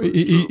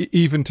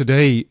even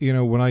today,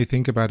 when I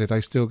think about it,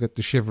 I still get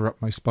the shiver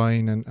up my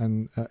spine,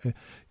 and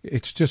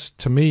it's just,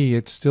 to me,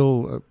 it's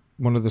still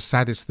one of the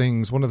saddest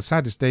things, one of the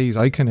saddest days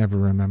I can ever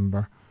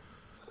remember.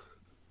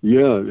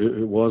 Yeah,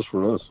 it was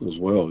for us as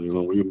well.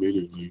 We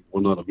immediately,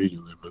 well, not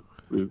immediately, but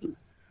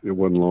it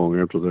wasn't long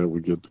after that we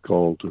get the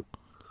call to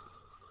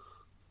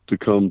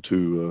come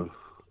to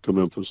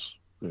Memphis,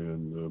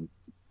 and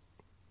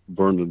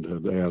Vernon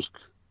had asked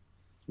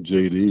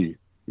JD,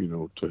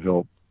 to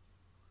help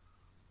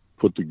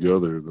put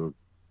together the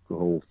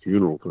whole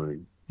funeral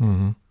thing.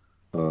 Mm-hmm.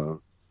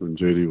 And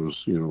JD was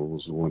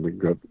the one that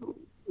got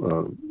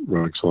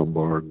Rex on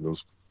board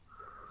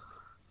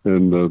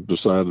and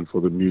decided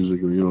for the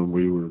music. And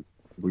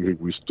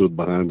we stood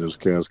behind his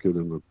casket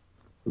in the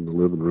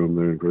living room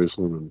there in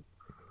Graceland and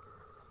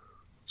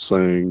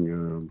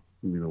sang.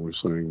 We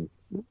sang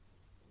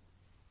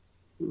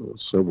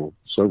several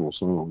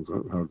songs.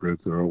 How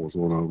Great They Are was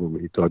one of them.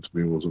 He Touched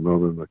Me was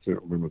another, and I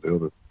can't remember the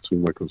other. It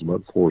seemed like it was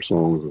about 4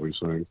 songs that we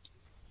sang.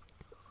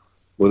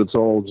 But it's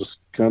all just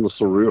kind of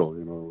surreal,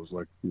 It was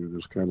like you're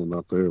just kind of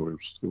not there. It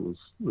was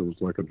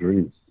like a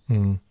dream.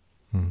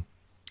 Mm-hmm.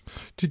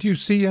 Did you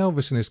see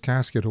Elvis in his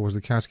casket, or was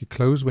the casket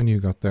closed when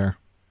you got there?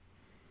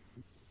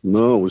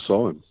 No, we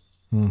saw him.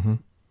 Mm-hmm.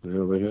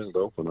 Yeah, they had it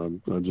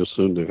open. I just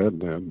assumed they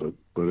hadn't had,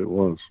 but it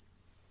was.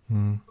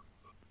 Mm.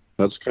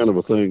 That's kind of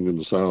a thing in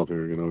the South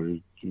here,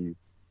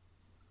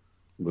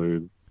 they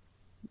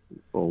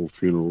all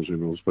funerals,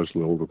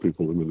 especially older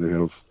people. I mean,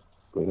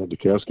 they had the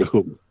casket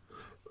open.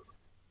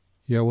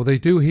 Yeah, well, they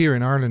do here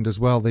in Ireland as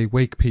well. They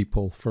wake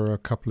people for a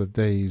couple of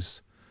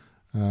days.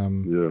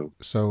 Yeah.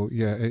 So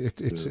yeah,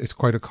 it's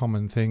quite a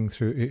common thing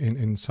through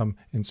in some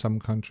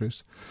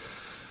countries.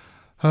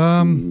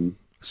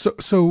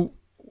 So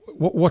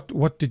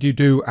what did you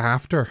do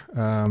after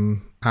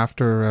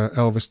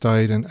Elvis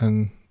died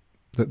and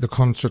the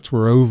concerts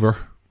were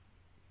over?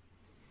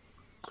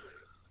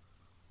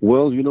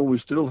 Well, we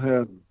still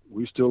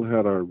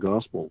had our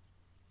gospel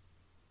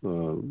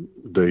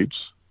dates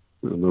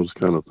and those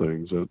kind of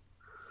things.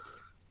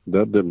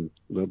 That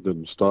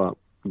didn't stop.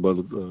 But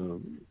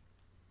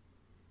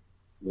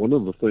one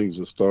of the things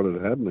that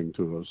started happening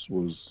to us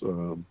was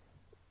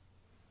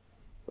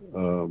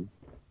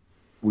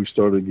we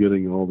started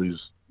getting all these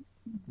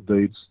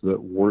dates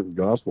that weren't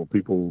gospel.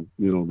 People,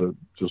 that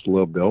just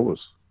loved Elvis.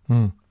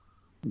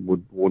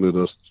 Wanted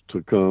us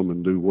to come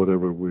and do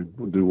whatever we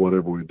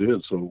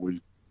did. So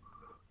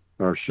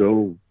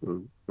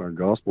our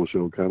gospel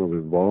show kind of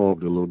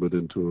evolved a little bit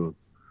into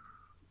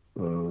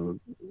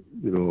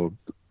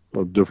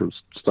of different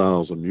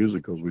styles of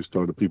music, because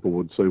people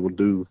would say,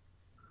 well,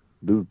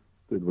 they'd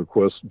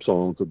request some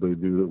songs that they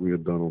knew that we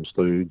had done on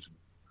stage.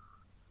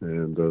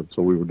 And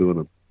so we were doing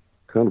a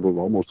kind of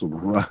almost a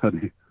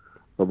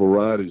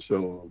variety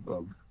show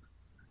of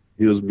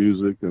his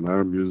music and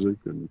our music,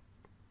 and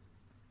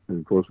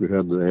of course we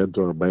had to add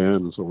to our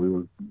band, and so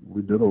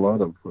we did a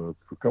lot of for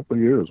a couple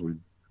of years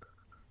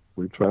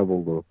we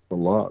traveled a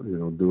lot,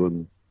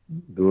 doing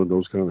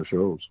those kind of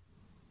shows.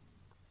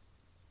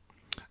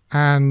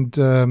 And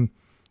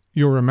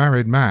you're a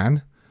married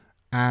man,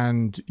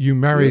 and you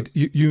married.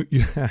 Yeah. You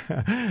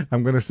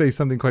I'm going to say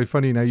something quite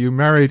funny now. You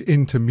married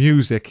into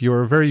music.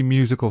 You're a very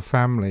musical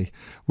family.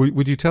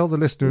 Would you tell the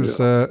listeners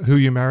who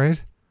you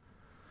married?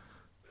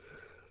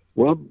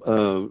 Well,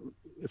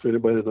 if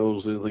anybody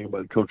knows anything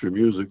about country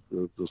music,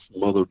 this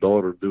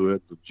mother-daughter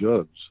duet, The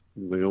Judds,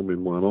 Naomi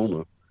and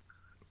Winona.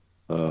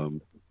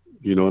 And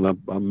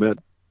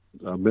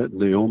I met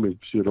Naomi.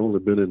 She had only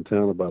been in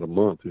town about a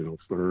month,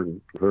 for her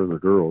and the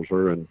girls,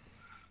 her and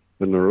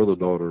their other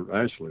daughter,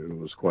 Ashley, who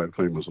was quite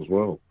famous as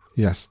well.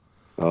 Yes.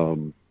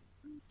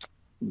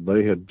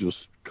 They had just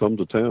come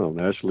to town.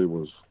 Ashley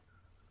was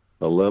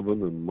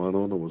 11 and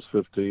Winona was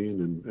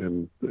 15,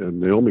 and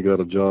Naomi got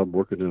a job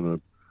working in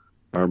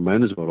our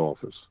management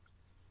office.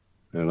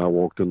 And I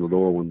walked in the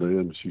door one day,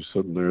 and she's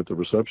sitting there at the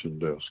reception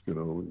desk,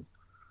 And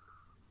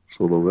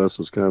so the rest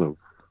is kind of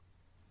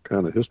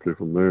history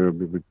from there. I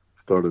mean, we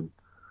started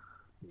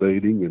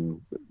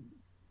dating,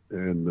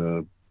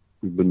 and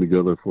we've been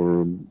together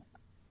for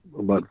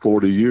about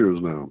 40 years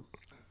now.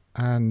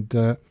 And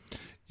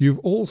you've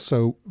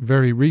also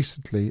very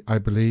recently, I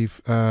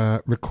believe,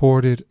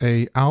 recorded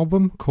an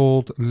album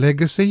called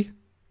Legacy.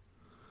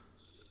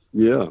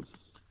 Yeah,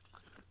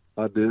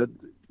 I did.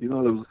 There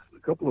was a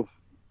couple of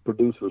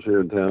producers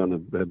here in town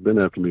that had been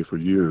after me for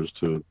years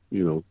to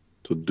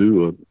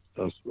do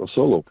a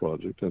solo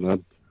project,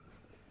 and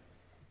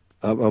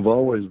I've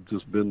always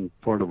just been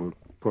part of a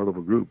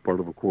group, part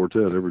of a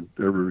quartet. Every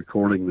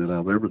recording that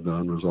I've ever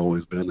done has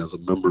always been as a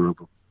member of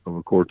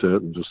a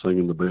quartet and just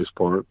singing the bass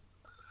part,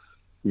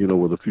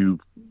 with a few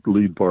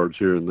lead parts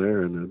here and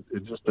there. And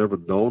it just never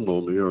dawned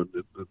on me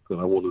that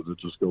I wanted to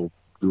just go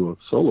do a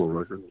solo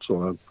record.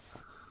 So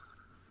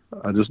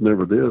I just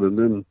never did. And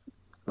then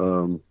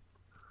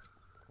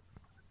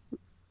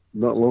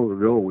not long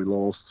ago we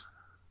lost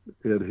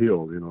Ed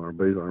Hill, our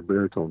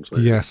baritone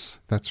singer. Yes,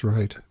 that's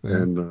right. Yeah.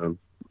 And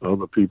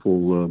other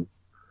people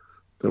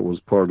that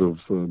was part of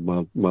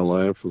my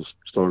life was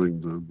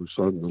starting to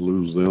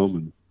lose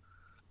them,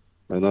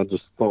 and I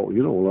just thought,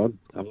 well,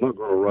 I'm not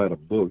going to write a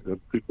book.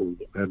 People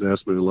had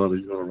asked me a lot, are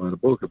you going to write a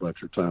book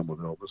about your time with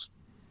Elvis?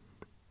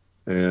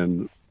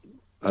 And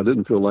I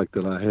didn't feel like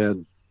that I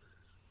had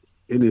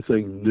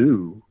anything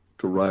new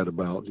to write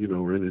about,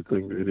 or any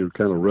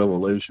kind of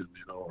revelation,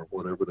 or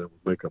whatever that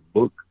would make a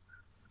book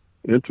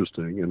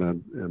interesting. And I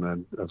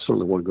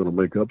certainly wasn't going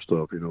to make up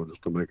stuff,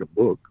 just to make a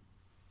book.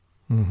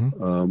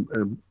 Mm-hmm.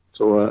 And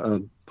so I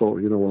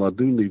thought, well, I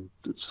do need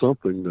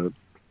something that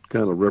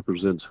kind of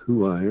represents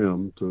who I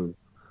am to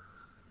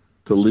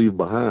leave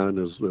behind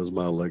as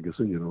my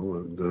legacy,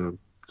 And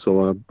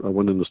so I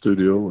went in the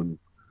studio and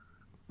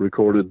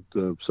recorded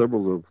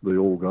several of the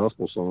old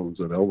gospel songs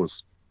that Elvis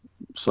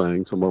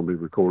sang. Some of them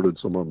he recorded,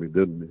 some of them he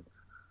didn't.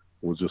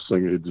 He was just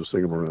singing. He'd just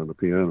sing them around the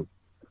piano.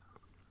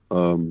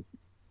 And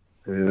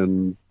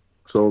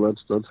so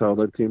that's how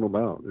that came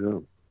about.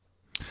 Yeah.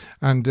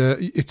 And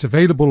it's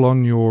available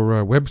on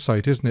your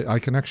website, isn't it? I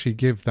can actually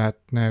give that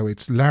now.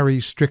 It's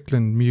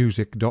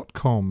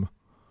larrystricklandmusic.com.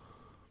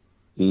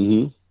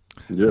 Mm-hmm.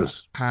 Yes.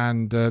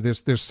 And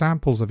there's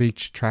samples of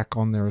each track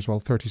on there as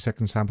well,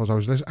 30-second samples. I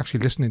was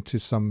actually listening to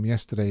some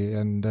yesterday,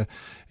 and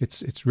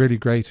it's really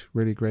great,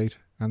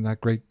 and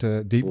that great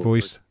deep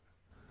voice.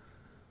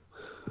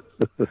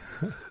 I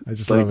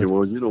just Thank love you. it.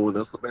 Well,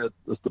 that's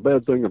the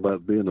bad thing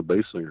about being a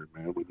bass singer,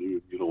 man. When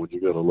you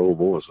got a low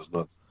voice,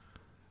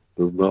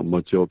 there's not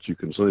much else you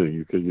can sing.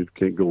 You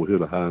can't go hit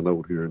a high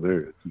note here and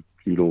there.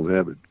 You don't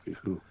have it.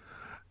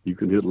 You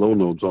can hit low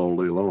notes all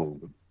day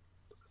long,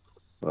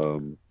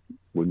 but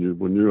when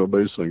you're a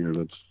bass singer,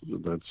 that's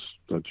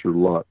your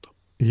lot.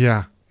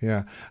 Yeah.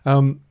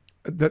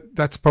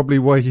 That's probably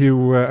why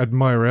you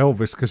admire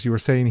Elvis, because you were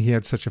saying he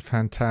had such a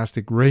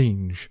fantastic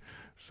range.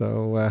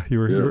 So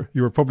you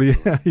were probably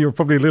a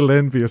little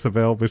envious of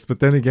Elvis, but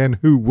then again,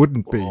 who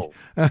wouldn't be? Oh,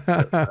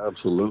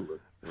 absolutely.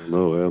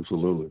 No,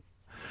 absolutely.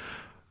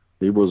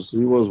 He was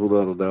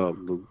without a doubt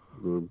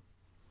the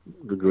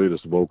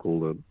greatest vocal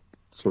that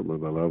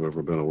I've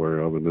ever been aware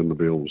of, and then to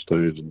be on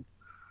stage and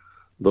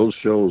those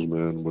shows,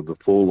 man, with the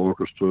full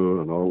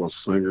orchestra and all the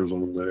singers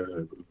on there,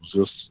 it was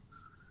just,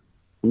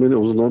 it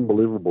was an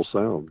unbelievable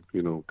sound,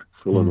 filling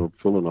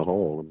a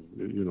hall, and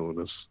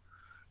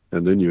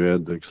and then you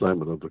add the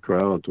excitement of the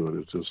crowd to it.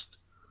 It's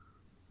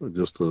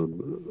just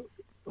an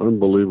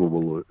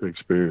unbelievable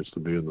experience to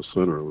be in the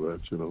center of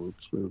that.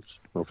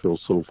 I feel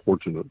so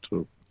fortunate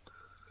to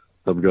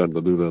have gotten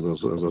to do that.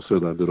 As I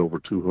said, I did over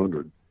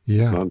 200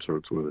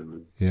 concerts with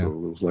him. So it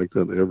was like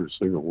that every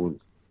single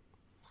one.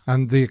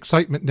 And the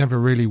excitement never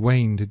really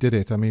waned, did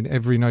it?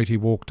 Every night he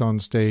walked on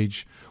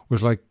stage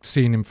was like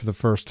seeing him for the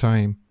first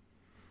time.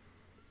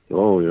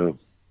 Oh, yeah.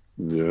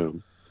 Yeah.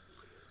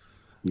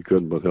 You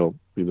couldn't but help,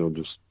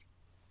 just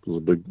it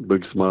was a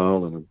big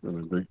smile and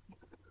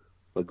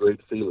a great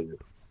feeling.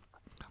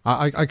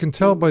 I can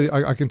tell by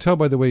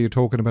the way you're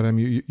talking about him.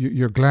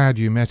 You're glad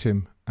you met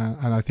him,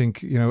 and I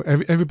think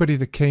everybody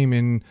that came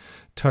in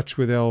touch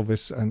with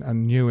Elvis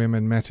and knew him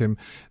and met him,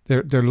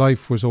 their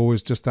life was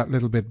always just that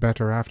little bit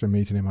better after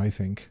meeting him, I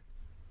think.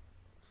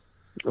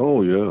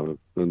 Oh yeah,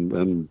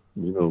 and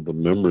the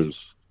memories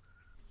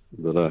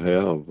that I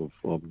have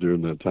of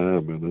during that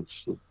time, and it's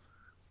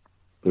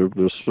they're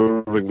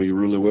serving me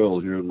really well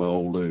here in my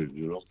old age.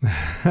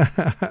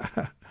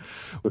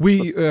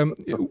 We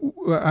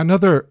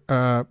another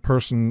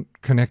person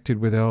connected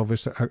with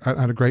Elvis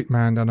and a great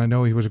man, and I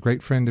know he was a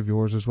great friend of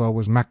yours as well,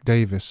 was Mac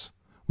Davis.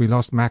 We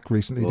lost Mac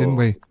recently, didn't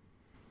we?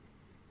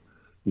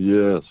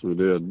 Yes, we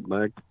did.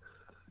 Mac,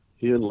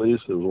 he and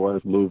Lisa, his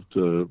wife, moved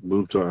to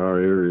our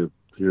area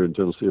here in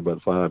Tennessee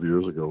about 5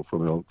 years ago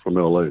from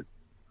L.A.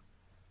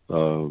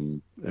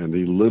 And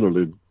he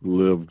literally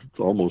lived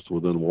almost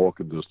within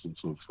walking distance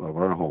of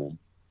our home.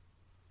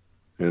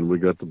 And we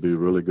got to be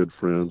really good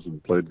friends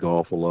and played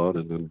golf a lot.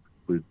 And then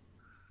we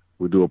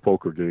do a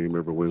poker game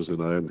every Wednesday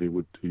night, and he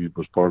was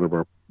part of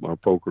our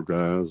poker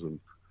guys.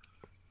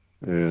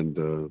 And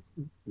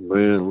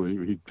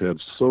man, he had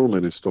so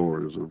many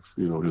stories of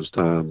his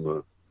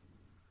time,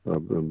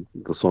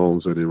 the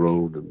songs that he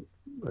wrote, and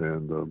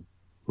the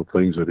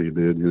things that he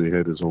did. He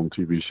had his own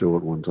TV show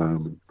at one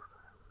time,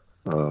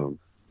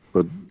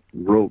 but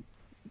wrote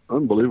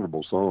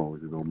unbelievable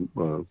songs.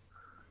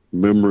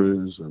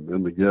 Memories and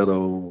In the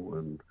Ghetto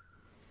and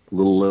A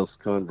Little Less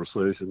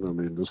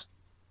Conversation. Just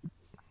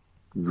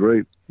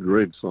great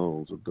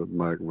songs that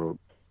Mike wrote.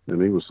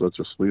 And he was such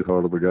a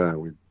sweetheart of a guy.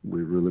 We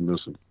really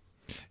miss him.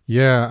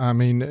 Yeah,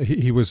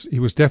 he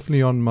was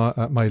definitely on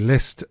my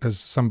list as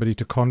somebody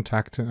to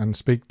contact and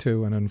speak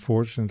to, and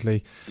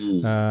unfortunately,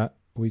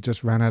 we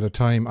just ran out of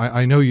time.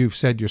 I know you've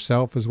said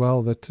yourself as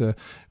well that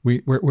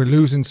we're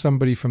losing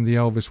somebody from the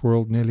Elvis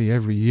world nearly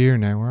every year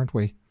now, aren't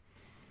we?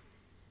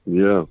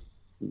 Yeah,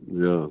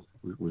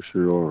 we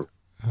sure are.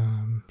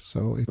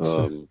 So it's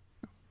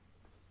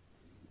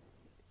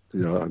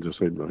I just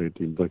hate to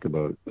even think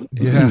about it.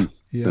 Yeah.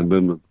 And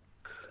then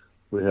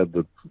we had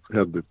the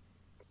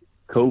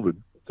COVID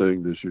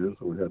thing this year,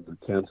 so we had to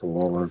cancel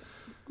all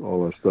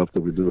our stuff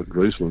that we do at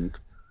Graceland.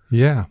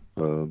 Yeah.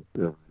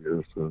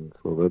 Yes, and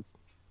so that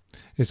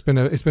it's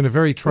been a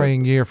very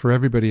trying year for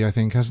everybody, I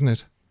think, hasn't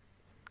it?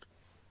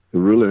 It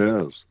really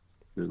has.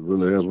 It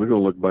really has. We're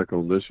going to look back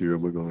on this year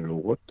and we're going to go,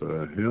 what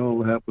the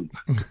hell happened?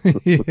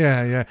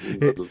 Yeah.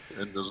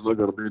 And there's not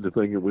going to be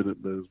anything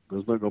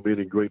there's not going to be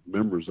any great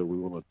members that we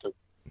want to take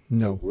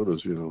with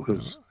us, No.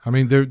 I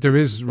mean, there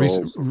is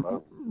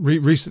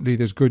recently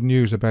there's good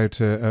news about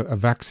a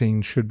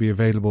vaccine should be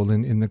available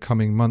in the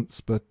coming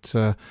months, but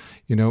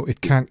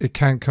it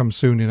can't come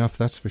soon enough,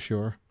 that's for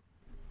sure.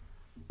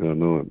 Yeah, I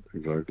know it,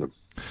 exactly.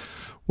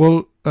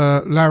 Well,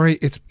 Larry,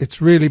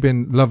 it's really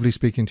been lovely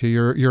speaking to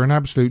you. You're an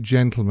absolute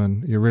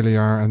gentleman, you really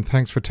are, and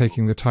thanks for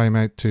taking the time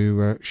out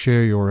to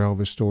share your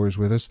Elvis stories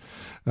with us.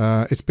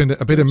 It's been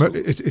a bit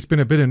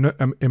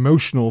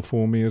emotional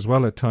for me as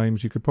well at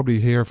times. You could probably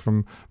hear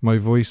from my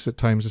voice at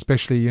times,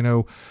 especially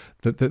the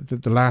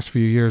last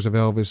few years of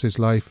Elvis's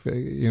life.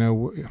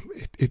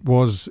 It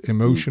was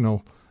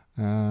emotional.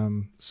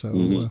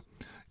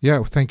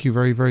 Yeah, thank you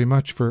very, very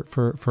much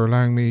for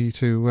allowing me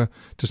to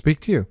speak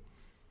to you.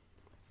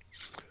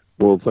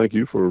 Well, thank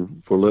you for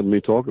letting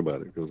me talk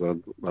about it, because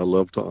I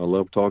love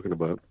talking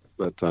about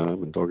that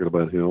time and talking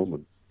about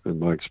him and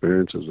my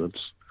experiences.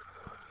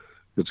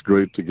 It's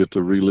great to get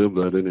to relive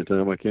that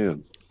anytime I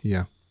can.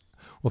 Yeah.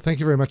 Well, thank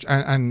you very much,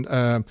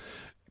 and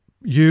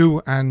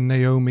you and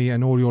Naomi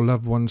and all your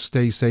loved ones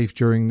stay safe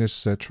during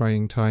this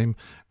trying time,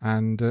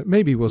 and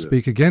maybe we'll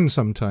speak again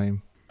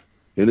sometime.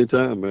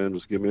 Anytime, man.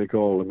 Just give me a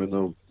call. Let me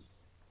know.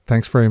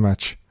 Thanks very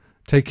much.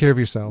 Take care of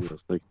yourself. Yes,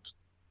 thank you.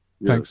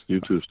 Yes, thanks. You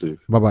too, Steve.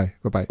 Bye-bye.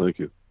 Bye-bye. Thank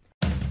you.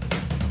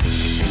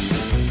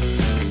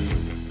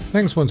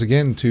 Thanks once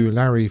again to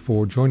Larry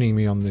for joining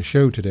me on the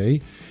show today.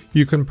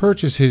 You can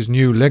purchase his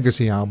new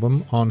Legacy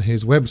album on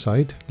his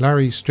website,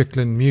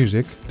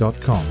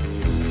 larrystricklandmusic.com.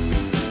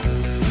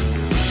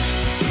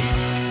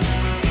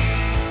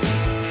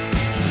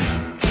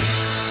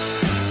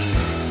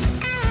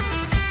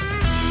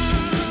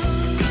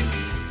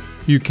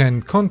 You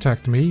can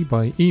contact me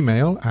by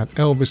email at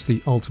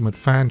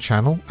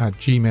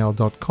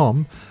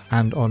elvistheultimatefanchannel@gmail.com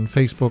and on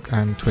Facebook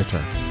and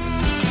Twitter.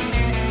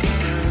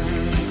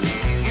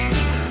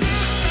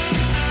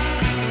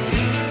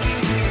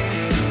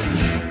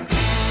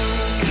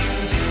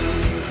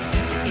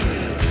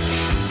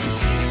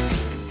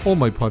 All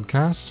my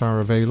podcasts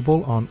are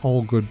available on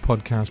all good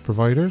podcast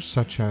providers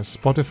such as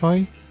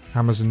Spotify,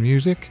 Amazon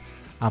Music,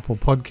 Apple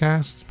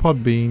Podcasts,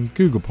 Podbean,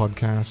 Google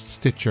Podcasts,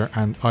 Stitcher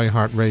and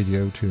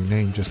iHeartRadio, to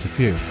name just a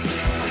few.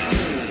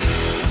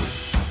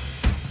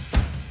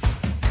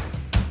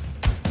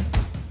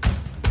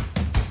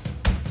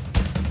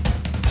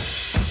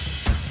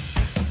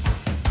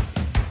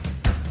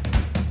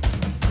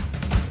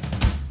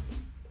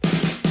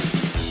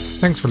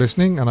 Thanks for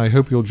listening, and I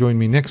hope you'll join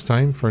me next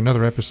time for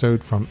another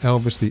episode from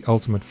Elvis the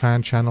Ultimate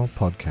Fan Channel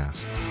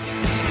podcast.